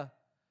Messiah.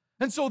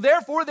 And so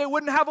therefore, they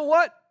wouldn't have a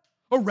what?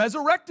 A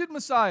resurrected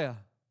Messiah.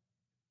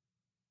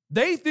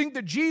 They think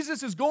that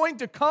Jesus is going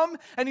to come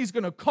and he's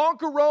going to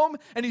conquer Rome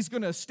and he's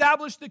going to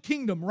establish the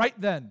kingdom right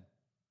then.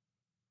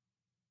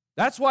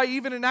 That's why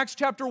even in Acts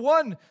chapter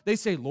 1, they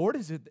say, "Lord,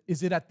 is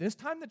it at this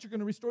time that you're going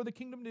to restore the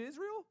kingdom to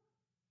Israel?"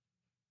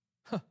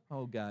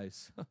 Oh,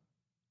 guys,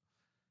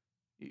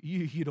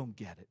 you don't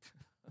get it.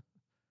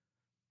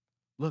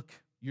 Look,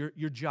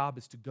 your job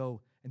is to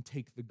go and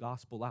take the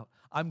gospel out.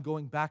 I'm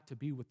going back to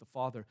be with the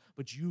Father,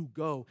 but you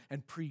go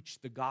and preach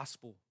the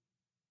gospel.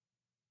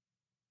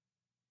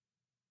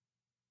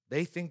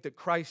 They think that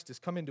Christ is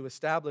coming to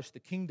establish the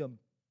kingdom.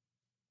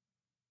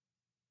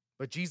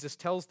 But Jesus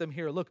tells them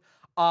here, look,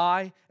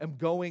 I am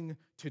going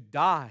to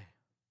die.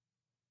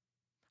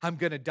 I'm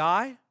going to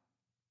die,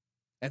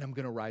 and I'm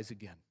going to rise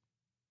again.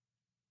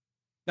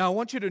 Now, I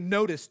want you to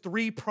notice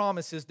 3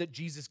 promises that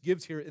Jesus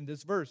gives here in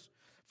this verse.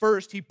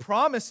 First, he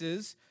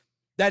promises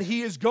that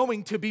he is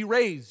going to be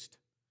raised.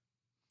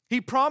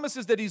 He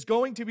promises that he's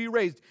going to be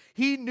raised.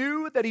 He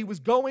knew that he was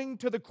going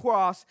to the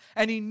cross,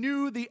 and he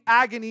knew the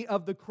agony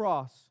of the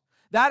cross.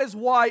 That is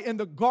why in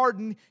the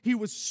garden he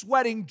was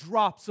sweating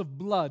drops of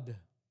blood.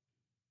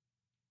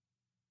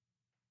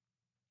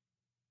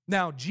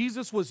 Now,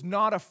 Jesus was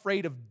not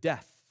afraid of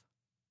death.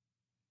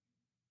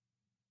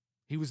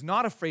 He was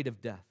not afraid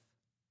of death.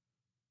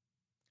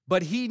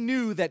 But he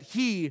knew that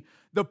he,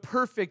 the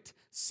perfect,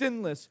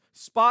 sinless,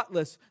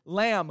 spotless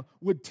Lamb,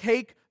 would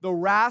take the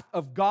wrath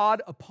of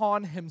God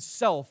upon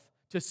himself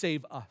to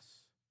save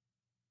us.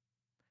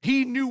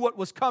 He knew what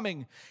was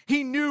coming.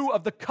 He knew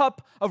of the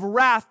cup of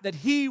wrath that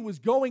he was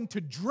going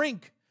to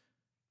drink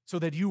so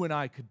that you and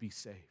I could be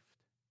saved.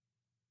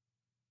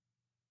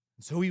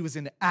 And so he was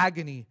in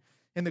agony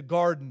in the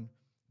garden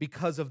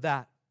because of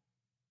that.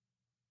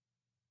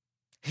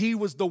 He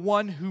was the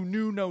one who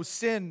knew no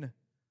sin.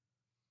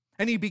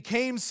 And he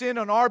became sin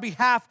on our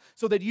behalf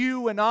so that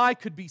you and I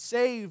could be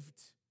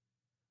saved.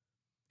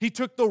 He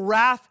took the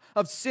wrath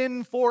of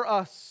sin for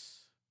us.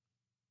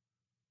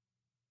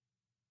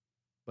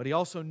 But he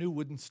also knew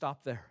wouldn't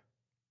stop there.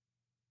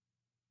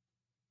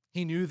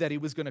 He knew that he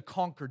was going to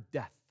conquer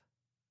death.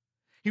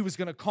 He was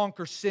going to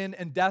conquer sin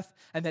and death,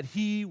 and that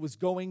he was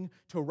going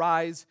to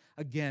rise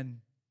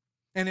again.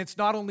 And it's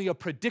not only a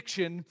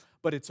prediction,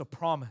 but it's a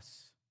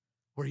promise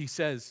where he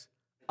says,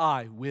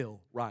 I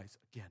will rise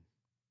again.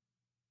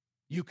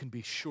 You can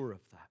be sure of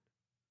that.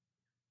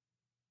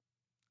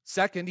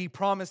 Second, he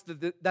promised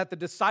that the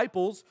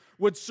disciples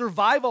would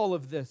survive all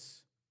of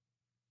this.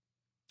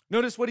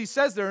 Notice what he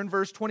says there in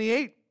verse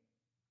 28.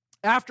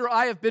 After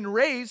I have been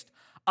raised,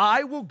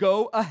 I will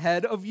go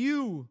ahead of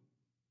you.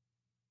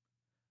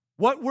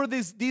 What were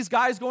these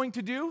guys going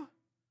to do?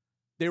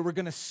 They were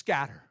going to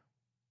scatter.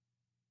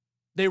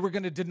 They were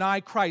going to deny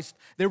Christ.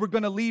 They were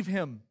going to leave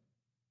him.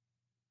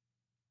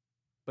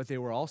 But they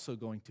were also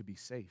going to be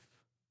safe.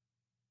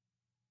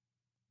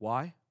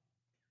 Why?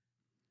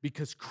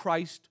 Because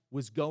Christ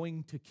was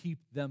going to keep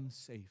them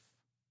safe.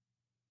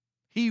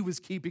 He was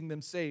keeping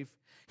them safe.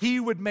 He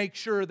would make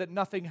sure that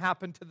nothing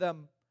happened to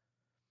them.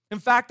 In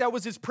fact, that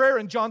was his prayer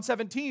in John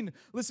 17.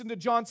 Listen to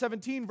John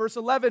 17, verse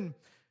 11.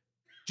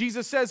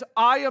 Jesus says,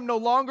 I am no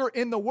longer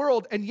in the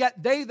world, and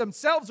yet they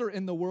themselves are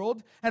in the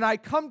world, and I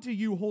come to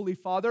you, Holy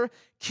Father.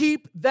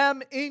 Keep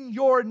them in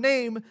your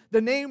name,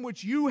 the name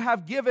which you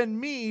have given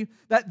me,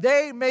 that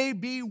they may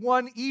be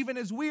one even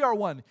as we are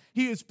one.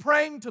 He is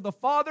praying to the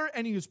Father,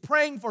 and he is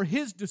praying for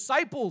his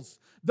disciples,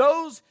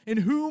 those in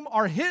whom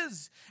are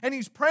his, and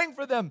he's praying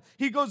for them.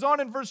 He goes on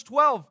in verse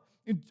 12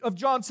 of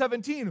John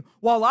 17,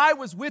 while I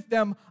was with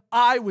them,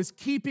 I was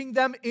keeping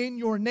them in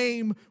your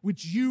name,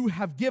 which you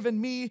have given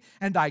me,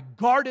 and I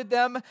guarded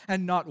them,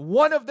 and not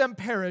one of them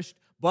perished,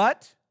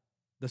 but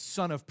the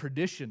son of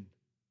perdition,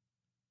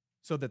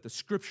 so that the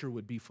scripture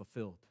would be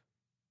fulfilled.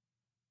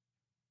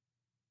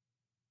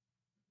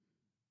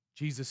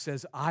 Jesus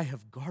says, I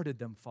have guarded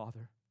them,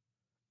 Father.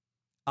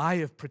 I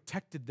have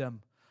protected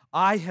them.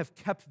 I have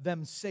kept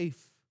them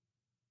safe.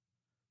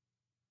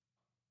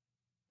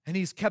 And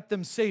he's kept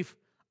them safe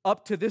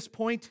up to this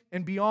point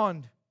and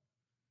beyond.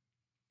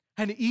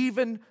 And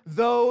even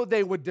though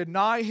they would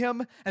deny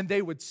him and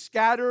they would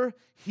scatter,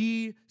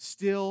 he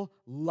still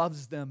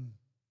loves them.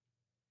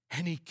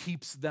 And he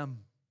keeps them.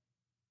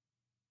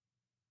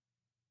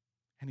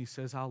 And he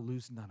says, I'll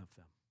lose none of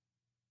them.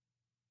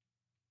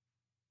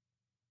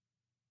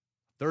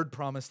 Third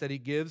promise that he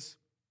gives,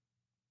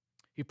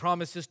 he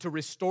promises to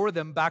restore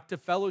them back to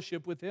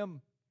fellowship with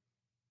him.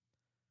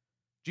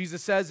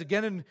 Jesus says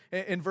again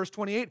in verse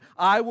 28,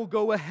 I will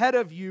go ahead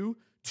of you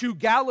to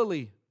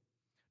Galilee.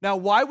 Now,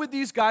 why would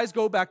these guys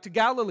go back to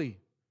Galilee?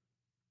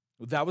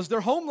 Well, that was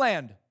their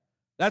homeland.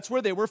 That's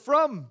where they were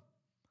from.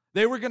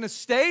 They were going to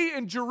stay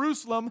in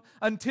Jerusalem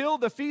until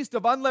the Feast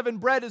of Unleavened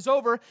Bread is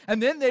over,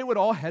 and then they would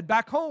all head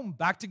back home,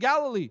 back to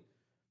Galilee.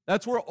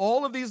 That's where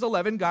all of these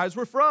 11 guys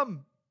were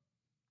from.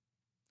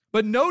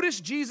 But notice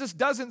Jesus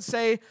doesn't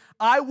say,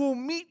 I will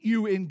meet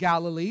you in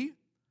Galilee.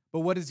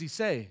 But what does he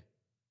say?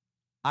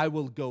 I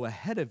will go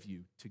ahead of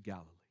you to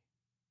Galilee.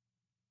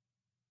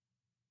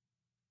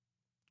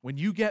 When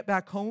you get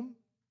back home,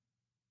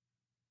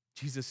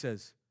 Jesus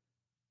says,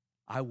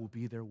 I will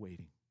be there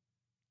waiting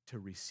to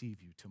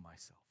receive you to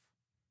myself.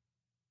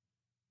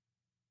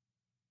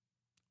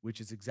 Which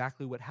is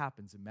exactly what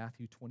happens in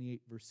Matthew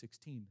 28, verse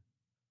 16.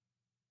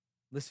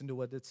 Listen to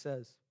what it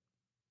says.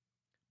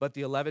 But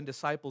the 11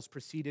 disciples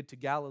proceeded to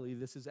Galilee.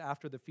 This is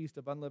after the Feast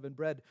of Unleavened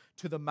Bread,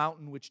 to the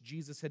mountain which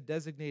Jesus had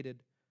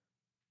designated.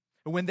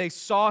 And when they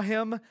saw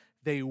him,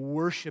 they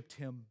worshiped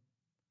him.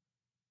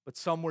 But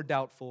some were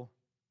doubtful.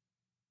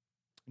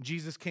 And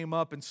Jesus came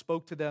up and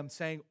spoke to them,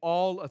 saying,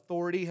 all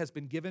authority has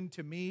been given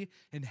to me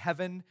in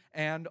heaven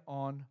and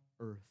on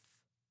earth.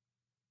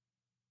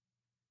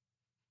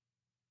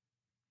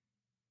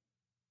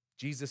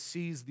 Jesus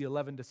sees the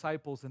 11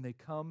 disciples, and they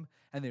come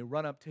and they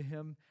run up to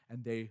him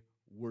and they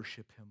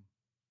worship him.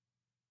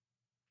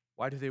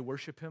 Why do they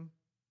worship him?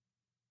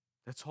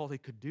 That's all they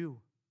could do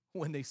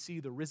when they see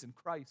the risen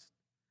Christ,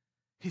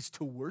 is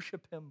to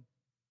worship him.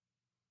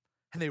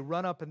 And they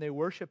run up and they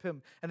worship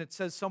him. And it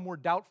says some were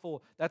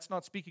doubtful. That's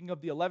not speaking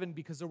of the 11,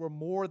 because there were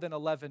more than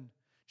 11.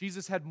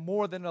 Jesus had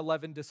more than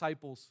 11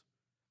 disciples.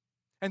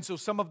 And so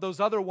some of those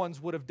other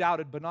ones would have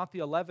doubted, but not the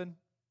 11.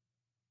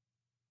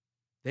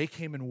 They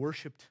came and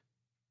worshiped.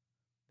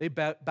 They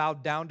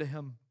bowed down to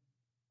him.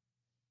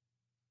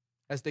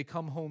 As they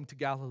come home to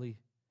Galilee,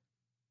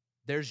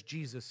 there's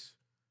Jesus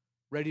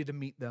ready to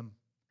meet them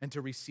and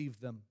to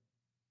receive them.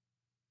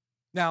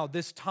 Now,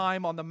 this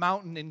time on the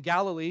mountain in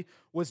Galilee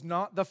was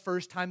not the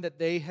first time that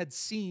they had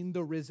seen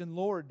the risen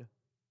Lord.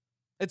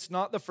 It's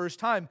not the first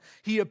time.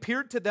 He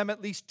appeared to them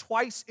at least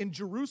twice in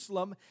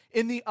Jerusalem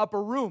in the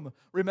upper room.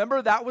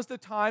 Remember, that was the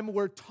time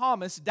where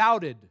Thomas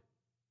doubted,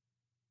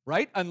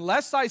 right?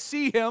 Unless I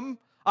see him,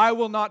 I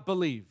will not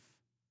believe.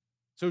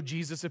 So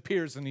Jesus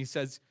appears and he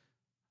says,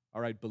 all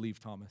right, believe,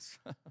 Thomas.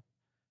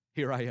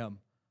 Here I am.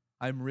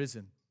 I'm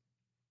risen.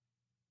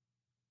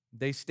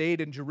 They stayed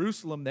in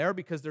Jerusalem there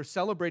because they're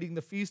celebrating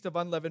the Feast of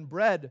Unleavened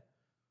Bread.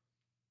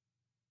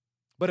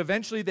 But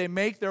eventually they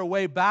make their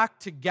way back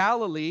to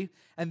Galilee,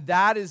 and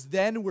that is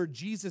then where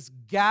Jesus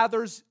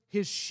gathers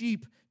his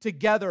sheep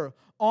together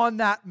on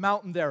that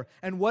mountain there.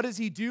 And what does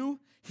he do?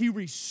 He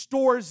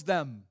restores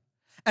them.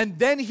 And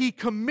then he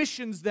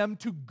commissions them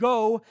to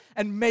go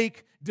and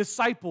make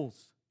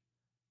disciples.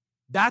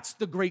 That's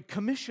the Great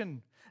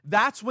Commission.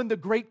 That's when the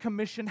Great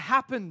Commission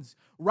happens,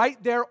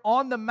 right there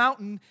on the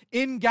mountain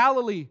in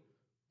Galilee,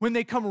 when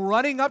they come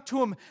running up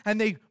to him and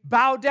they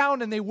bow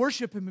down and they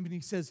worship him. And he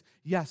says,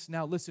 yes,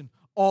 now listen,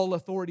 all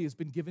authority has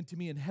been given to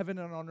me in heaven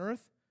and on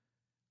earth.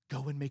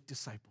 Go and make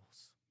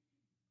disciples.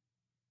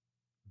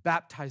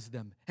 Baptize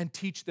them and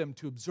teach them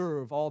to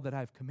observe all that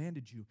I've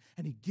commanded you.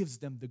 And he gives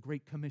them the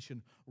Great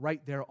Commission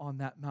right there on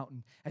that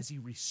mountain as he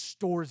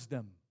restores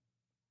them.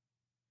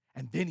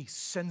 And then he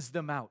sends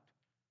them out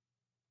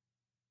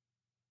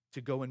to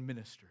go and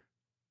minister.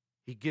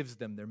 He gives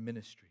them their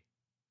ministry.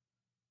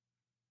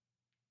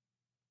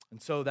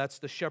 And so that's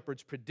the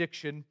shepherd's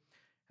prediction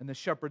and the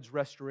shepherd's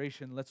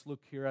restoration. Let's look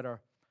here at our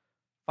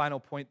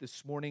final point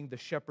this morning, the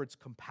shepherd's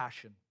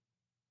compassion.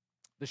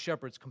 The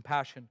shepherd's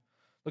compassion.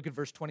 Look at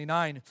verse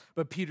 29.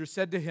 But Peter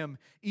said to him,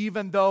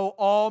 even though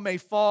all may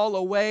fall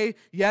away,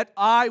 yet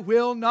I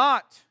will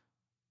not.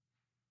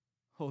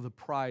 Oh, the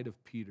pride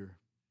of Peter.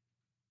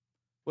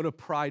 What a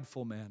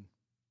prideful man.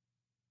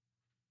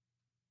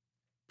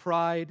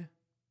 Pride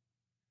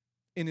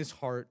in his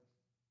heart.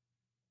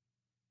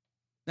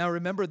 Now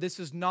remember, this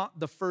is not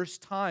the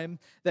first time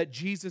that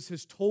Jesus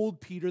has told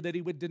Peter that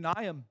he would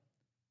deny him.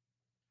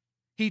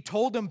 He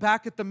told him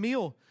back at the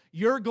meal,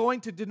 you're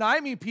going to deny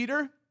me,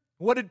 Peter.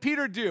 What did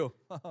Peter do?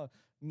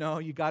 No,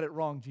 you got it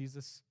wrong,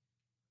 Jesus.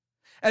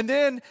 And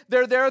then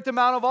they're there at the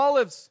Mount of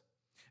Olives.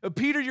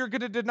 Peter, you're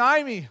going to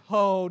deny me.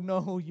 Oh,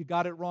 no, you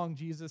got it wrong,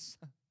 Jesus.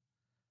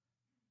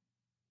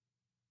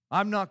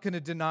 I'm not going to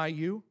deny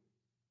you.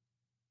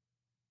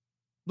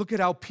 Look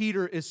at how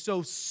Peter is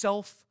so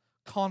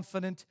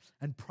self-confident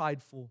and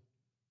prideful.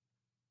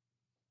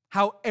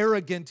 how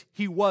arrogant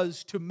he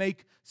was to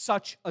make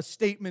such a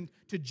statement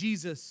to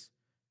Jesus.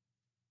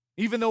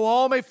 Even though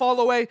all may fall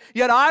away,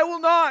 yet I will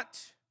not.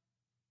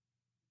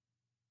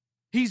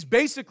 He's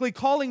basically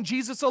calling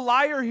Jesus a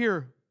liar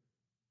here.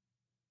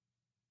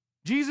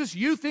 Jesus,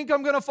 you think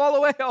I'm going to fall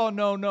away? Oh,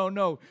 no, no,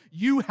 no.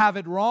 You have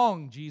it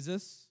wrong,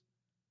 Jesus.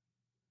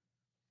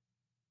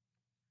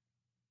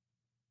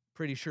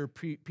 Pretty sure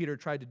Peter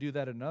tried to do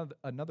that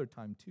another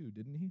time too,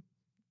 didn't he?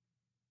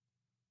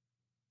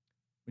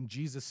 When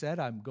Jesus said,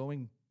 I'm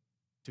going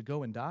to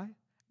go and die,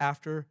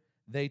 after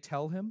they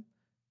tell him,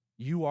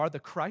 you are the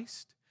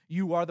Christ,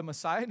 you are the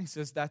Messiah. And he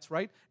says, that's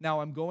right. Now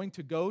I'm going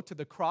to go to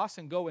the cross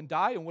and go and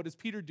die. And what does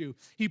Peter do?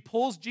 He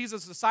pulls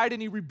Jesus aside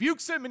and he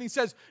rebukes him and he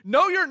says,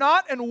 no, you're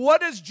not. And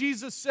what does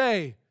Jesus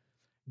say?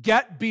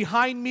 Get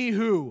behind me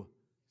who?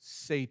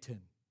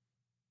 Satan.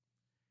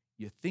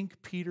 You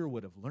think Peter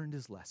would have learned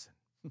his lesson.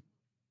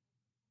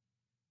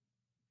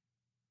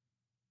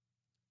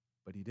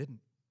 But he didn't.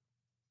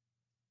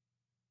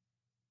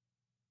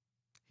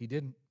 He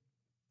didn't.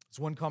 As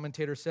one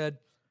commentator said,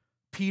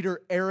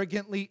 Peter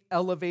arrogantly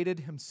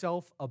elevated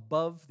himself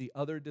above the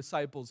other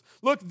disciples.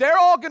 Look, they're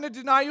all going to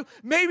deny you.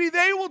 Maybe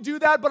they will do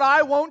that, but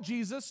I won't,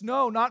 Jesus.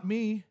 No, not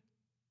me.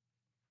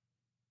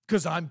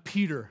 Because I'm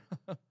Peter.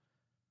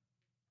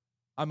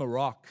 I'm a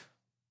rock.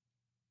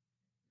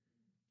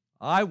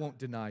 I won't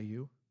deny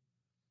you.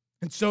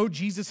 And so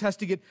Jesus has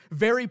to get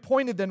very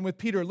pointed then with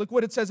Peter. Look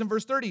what it says in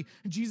verse 30.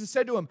 Jesus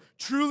said to him,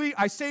 truly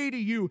I say to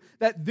you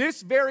that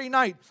this very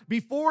night,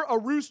 before a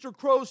rooster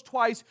crows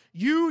twice,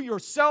 you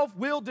yourself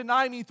will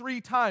deny me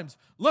 3 times.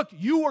 Look,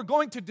 you are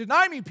going to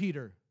deny me,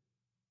 Peter.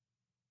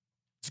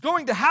 It's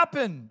going to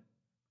happen.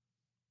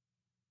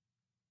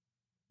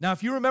 Now,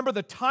 if you remember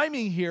the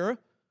timing here,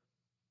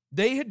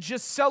 they had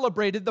just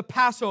celebrated the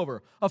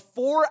Passover, a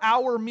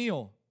 4-hour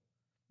meal.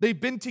 They've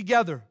been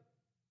together.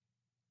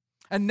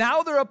 And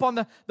now they're up on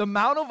the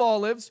Mount of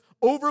Olives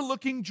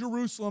overlooking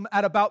Jerusalem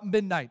at about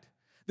midnight.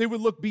 They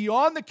would look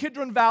beyond the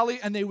Kidron Valley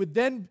and they would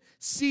then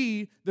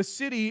see the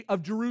city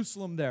of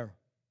Jerusalem there.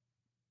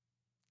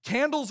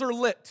 Candles are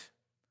lit.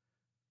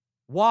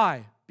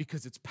 Why?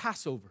 Because it's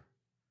Passover.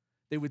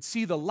 They would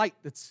see the light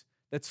that's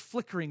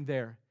flickering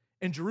there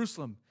in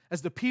Jerusalem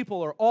as the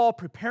people are all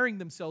preparing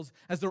themselves,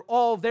 as they're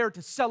all there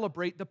to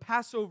celebrate the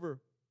Passover.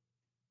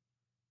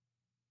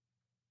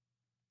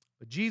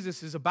 But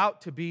Jesus is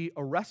about to be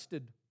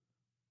arrested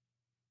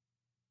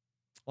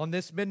on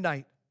this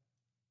midnight.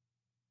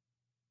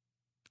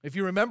 If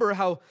you remember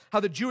how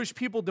the Jewish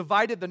people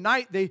divided the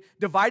night, they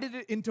divided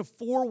it into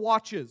 4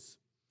 watches.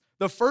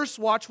 The first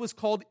watch was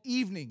called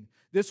evening.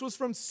 This was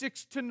from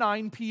 6 to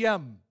 9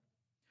 p.m.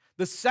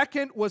 The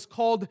second was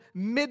called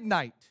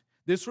midnight.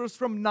 This was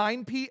from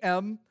 9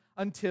 p.m.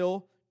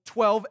 until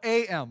 12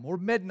 a.m. or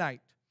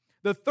midnight.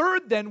 The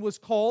third then was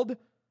called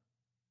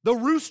the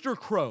rooster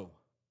crow.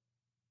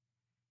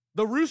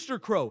 The rooster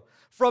crow,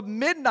 from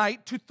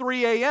midnight to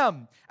 3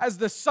 a.m. As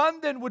the sun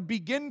then would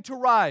begin to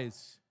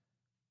rise,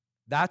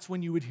 that's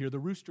when you would hear the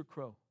rooster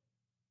crow.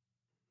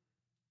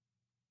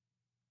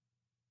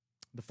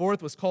 The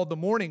fourth was called the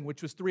morning,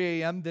 which was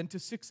 3 a.m. then to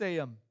 6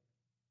 a.m.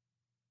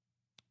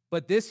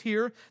 But this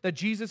here that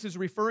Jesus is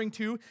referring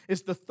to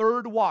is the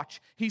third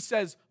watch. He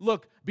says,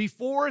 look,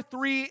 before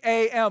 3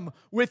 a.m.,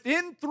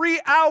 within 3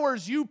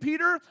 hours, you,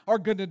 Peter, are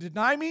going to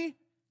deny me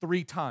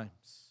 3 times.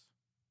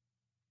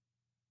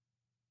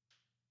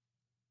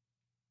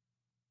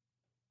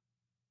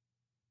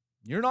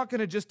 You're not going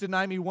to just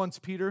deny me once,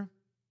 Peter.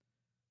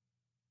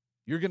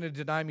 You're going to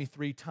deny me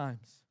 3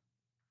 times.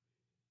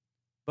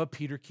 But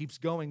Peter keeps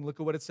going. Look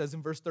at what it says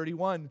in verse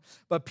 31.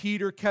 But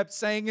Peter kept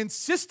saying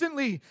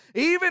insistently,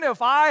 even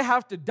if I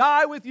have to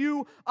die with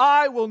you,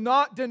 I will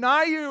not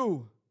deny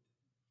you.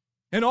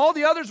 And all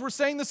the others were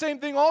saying the same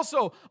thing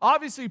also.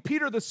 Obviously,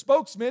 Peter, the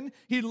spokesman,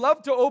 he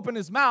loved to open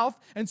his mouth.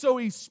 And so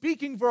he's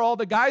speaking for all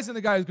the guys. And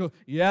the guys go,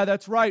 yeah,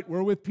 that's right.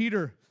 We're with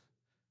Peter.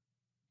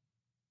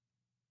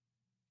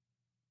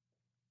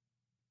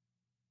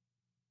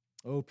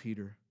 Oh,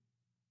 Peter.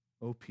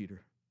 Oh,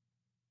 Peter.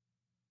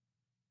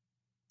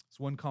 As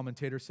one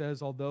commentator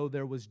says, although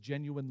there was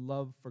genuine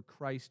love for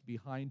Christ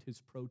behind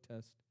his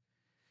protest,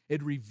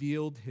 it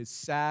revealed his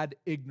sad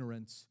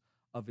ignorance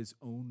of his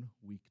own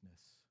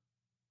weakness.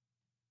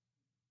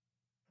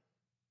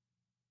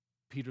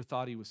 Peter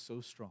thought he was so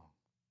strong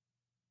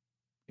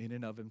in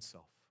and of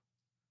himself,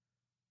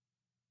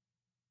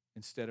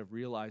 instead of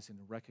realizing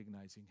and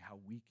recognizing how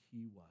weak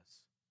he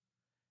was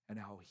and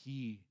how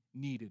he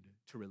needed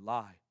to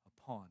rely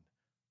upon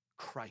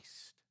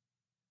Christ.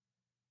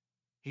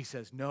 He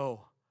says,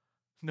 no,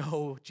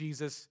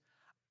 Jesus,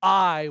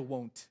 I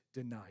won't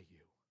deny you.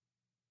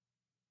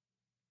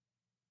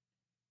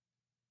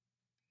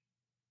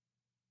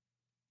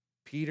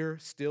 Peter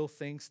still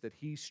thinks that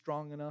he's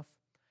strong enough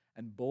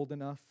and bold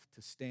enough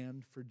to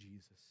stand for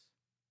Jesus.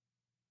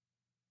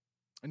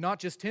 And not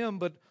just him,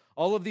 but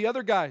all of the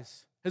other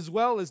guys as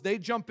well, as they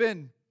jump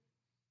in,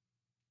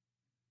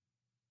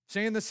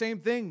 saying the same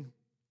thing.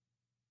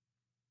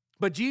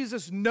 But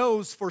Jesus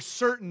knows for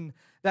certain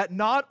that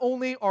not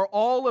only are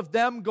all of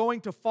them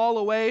going to fall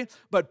away,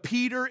 but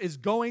Peter is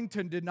going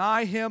to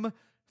deny him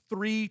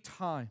 3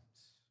 times.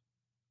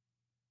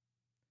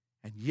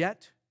 And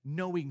yet,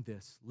 knowing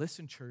this,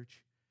 listen,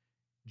 church,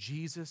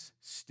 Jesus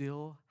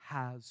still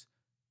has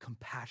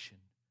compassion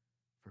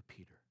for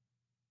Peter.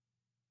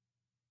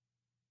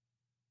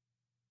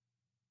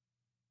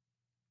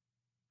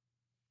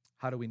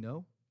 How do we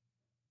know?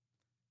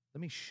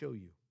 Let me show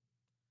you.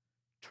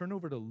 Turn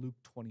over to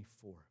Luke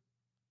 24.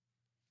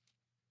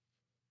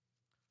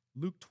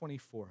 Luke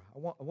 24.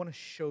 I want to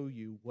show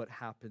you what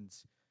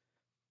happens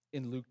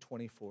in Luke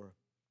 24.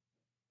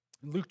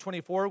 In Luke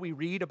 24, we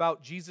read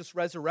about Jesus'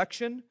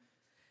 resurrection,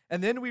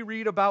 and then we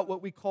read about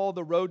what we call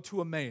the road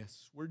to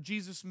Emmaus, where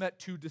Jesus met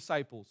 2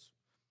 disciples.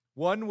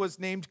 One was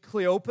named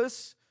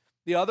Cleopas.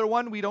 The other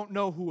one, we don't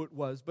know who it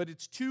was, but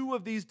it's 2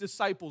 of these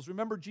disciples.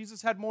 Remember,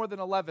 Jesus had more than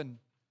 11.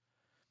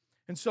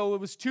 And so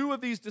it was 2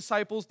 of these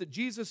disciples that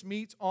Jesus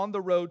meets on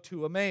the road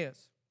to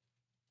Emmaus.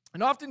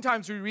 And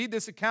oftentimes we read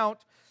this account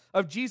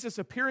of Jesus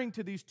appearing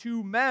to these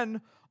 2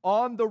 men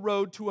on the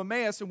road to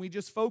Emmaus, and we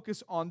just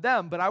focus on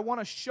them. But I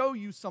want to show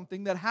you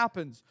something that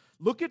happens.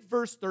 Look at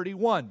verse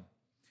 31.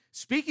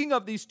 Speaking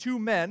of these 2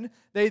 men,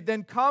 they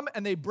then come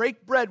and they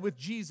break bread with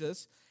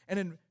Jesus. And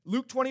in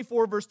Luke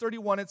 24, verse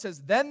 31, it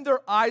says, "Then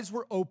their eyes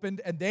were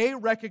opened, and they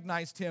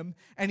recognized him,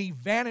 and he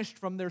vanished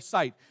from their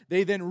sight."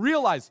 They then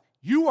realize,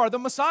 "You are the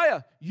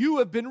Messiah. You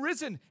have been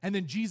risen." And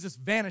then Jesus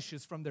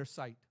vanishes from their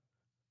sight.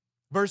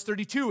 Verse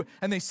 32,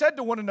 "And they said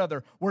to one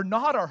another, 'Were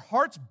not our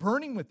hearts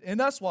burning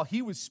within us while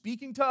he was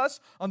speaking to us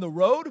on the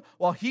road,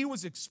 while he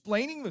was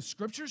explaining the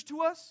scriptures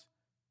to us?'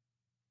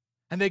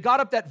 And they got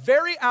up that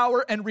very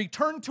hour and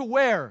returned to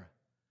where?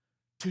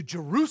 To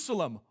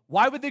Jerusalem."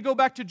 Why would they go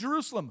back to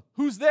Jerusalem?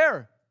 Who's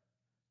there?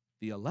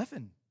 The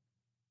 11.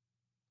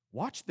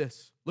 Watch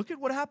this. Look at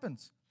what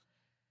happens.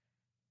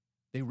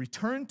 They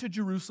returned to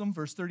Jerusalem,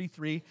 verse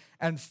 33,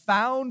 and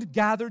found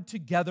gathered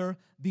together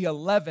the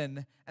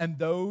 11 and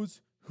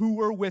those who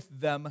were with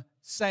them,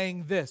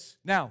 saying this.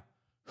 Now,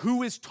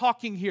 who is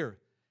talking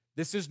here?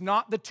 This is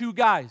not the 2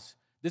 guys.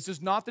 This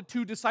is not the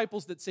 2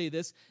 disciples that say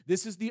this.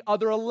 This is the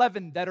other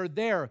 11 that are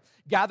there,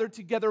 gathered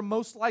together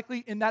most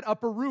likely in that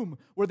upper room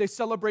where they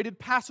celebrated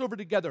Passover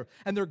together.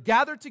 And they're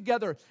gathered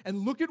together. And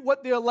look at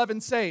what the 11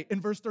 say in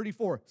verse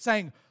 34,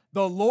 saying,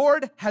 "The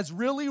Lord has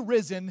really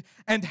risen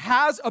and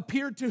has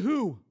appeared to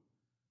who?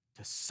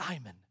 To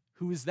Simon."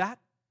 Who is that?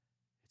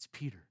 It's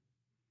Peter.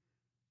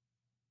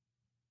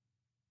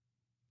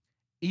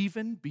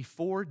 Even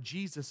before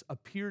Jesus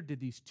appeared to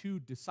these 2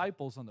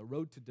 disciples on the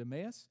road to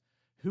Emmaus,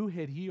 who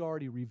had he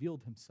already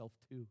revealed himself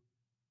to?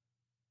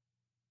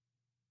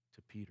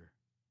 To Peter.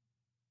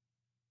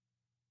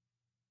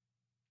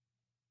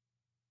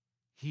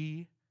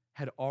 He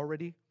had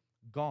already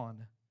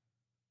gone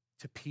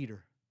to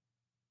Peter,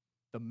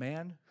 the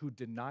man who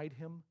denied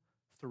him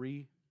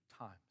 3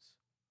 times.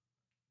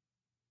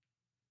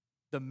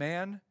 The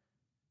man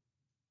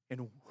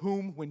in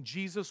whom, when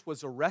Jesus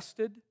was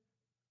arrested,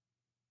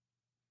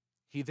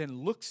 he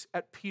then looks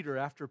at Peter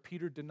after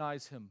Peter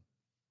denies him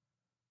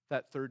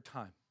that 3rd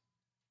time.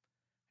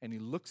 And he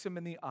looks him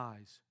in the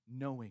eyes,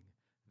 knowing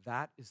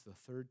that is the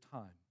 3rd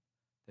time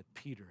that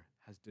Peter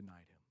has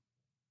denied him.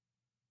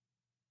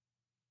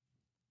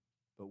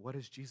 But what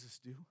does Jesus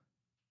do?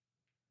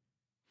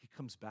 He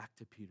comes back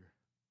to Peter.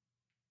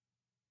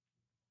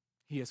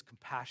 He has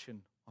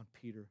compassion on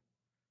Peter.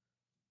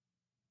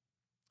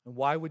 And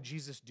why would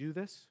Jesus do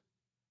this?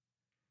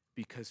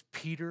 Because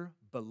Peter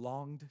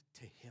belonged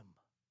to him.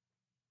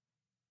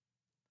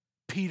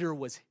 Peter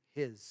was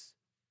his.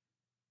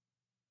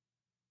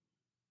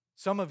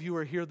 Some of you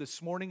are here this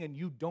morning and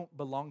you don't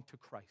belong to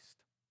Christ.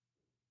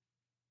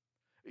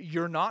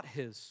 You're not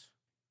his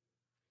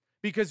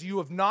because you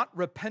have not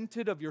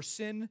repented of your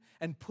sin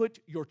and put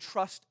your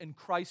trust in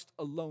Christ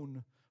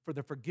alone for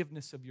the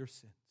forgiveness of your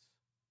sins.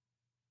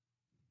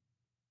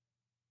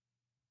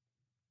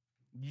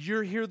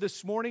 You're here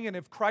this morning, and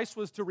if Christ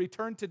was to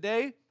return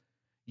today,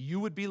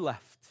 you would be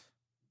left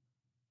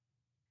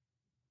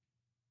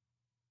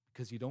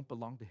because you don't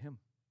belong to him.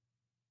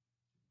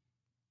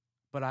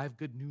 But I have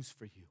good news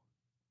for you.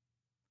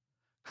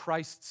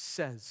 Christ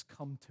says,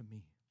 "Come to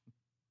me."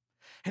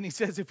 And he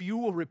says, if you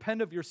will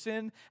repent of your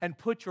sin and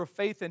put your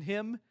faith in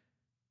him,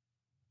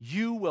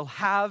 you will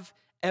have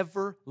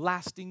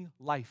everlasting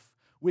life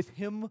with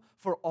him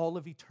for all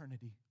of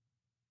eternity.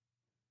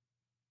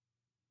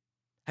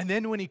 And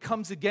then when he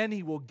comes again,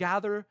 he will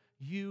gather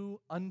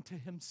you unto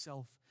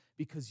himself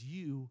because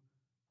you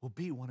will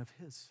be one of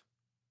his.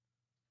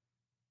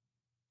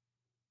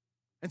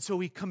 And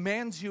so he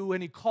commands you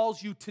and he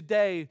calls you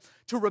today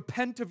to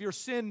repent of your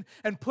sin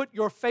and put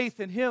your faith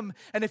in him.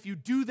 And if you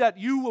do that,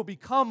 you will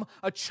become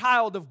a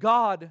child of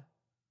God.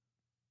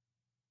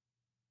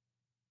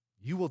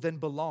 You will then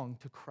belong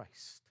to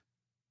Christ.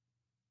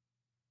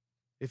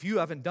 If you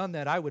haven't done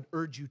that, I would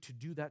urge you to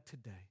do that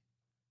today.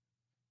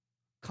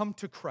 Come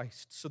to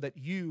Christ so that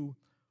you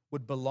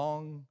would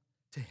belong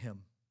to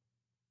him.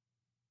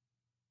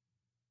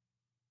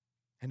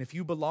 And if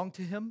you belong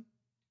to him,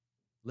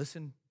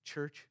 listen,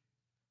 church,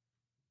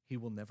 He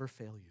will never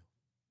fail you.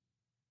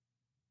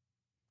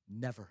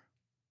 Never.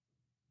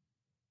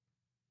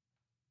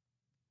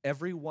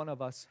 Every one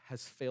of us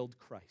has failed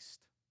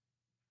Christ,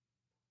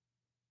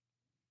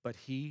 but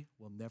He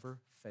will never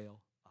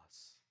fail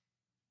us.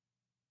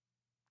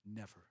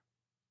 Never.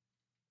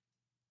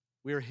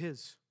 We are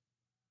His,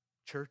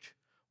 church.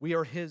 We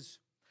are His.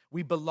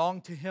 We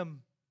belong to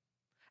Him,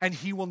 and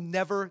He will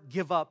never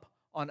give up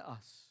on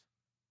us.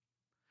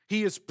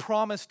 He has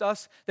promised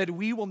us that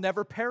we will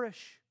never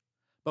perish,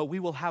 but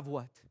we will have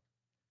what?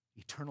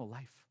 Eternal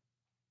life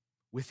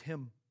with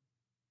Him.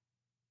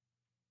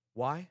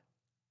 Why?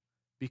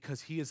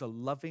 Because He is a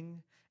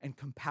loving and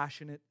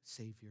compassionate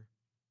Savior.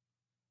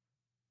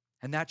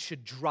 And that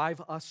should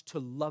drive us to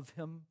love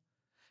Him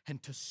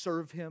and to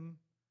serve Him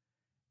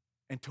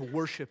and to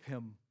worship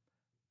Him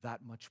that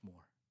much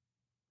more.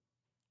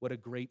 What a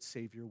great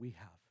Savior we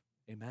have.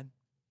 Amen.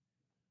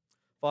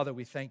 Father,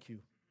 we thank You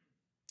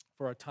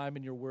for our time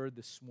in Your word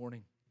this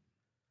morning.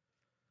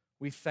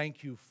 We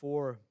thank You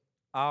for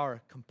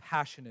our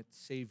compassionate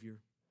Savior.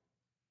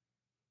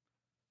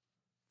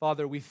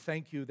 Father, we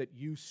thank You that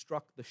You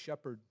struck the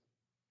shepherd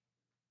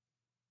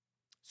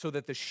so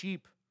that the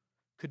sheep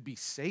could be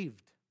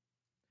saved,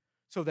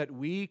 so that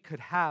we could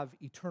have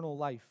eternal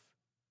life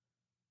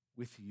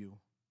with You.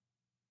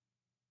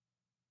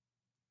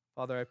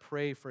 Father, I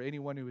pray for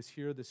anyone who is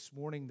here this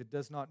morning that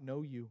does not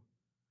know You.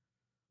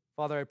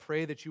 Father, I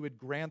pray that You would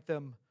grant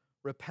them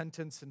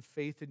repentance and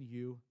faith in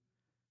You,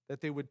 that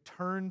they would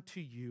turn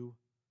to You,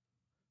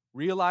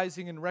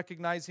 realizing and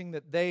recognizing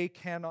that they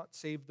cannot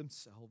save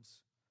themselves.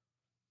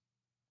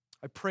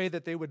 I pray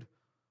that they would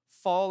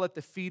fall at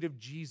the feet of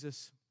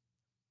Jesus,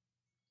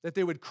 that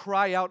they would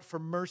cry out for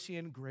mercy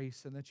and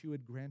grace, and that You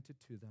would grant it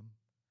to them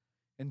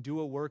and do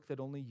a work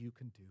that only You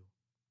can do.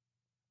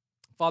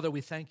 Father,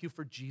 we thank You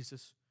for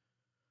Jesus,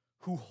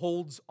 who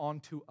holds on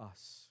to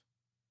us.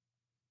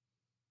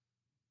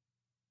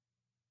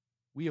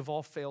 We have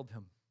all failed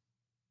Him,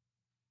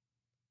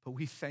 but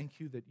we thank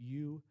You that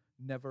You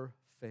never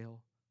fail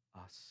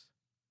us.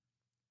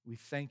 We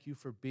thank You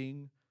for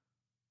being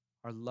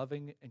our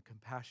loving and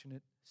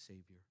compassionate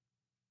Savior.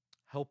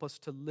 Help us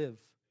to live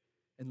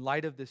in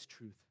light of this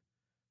truth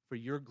for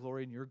Your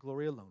glory and Your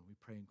glory alone. We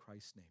pray in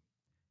Christ's name.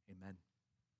 Amen.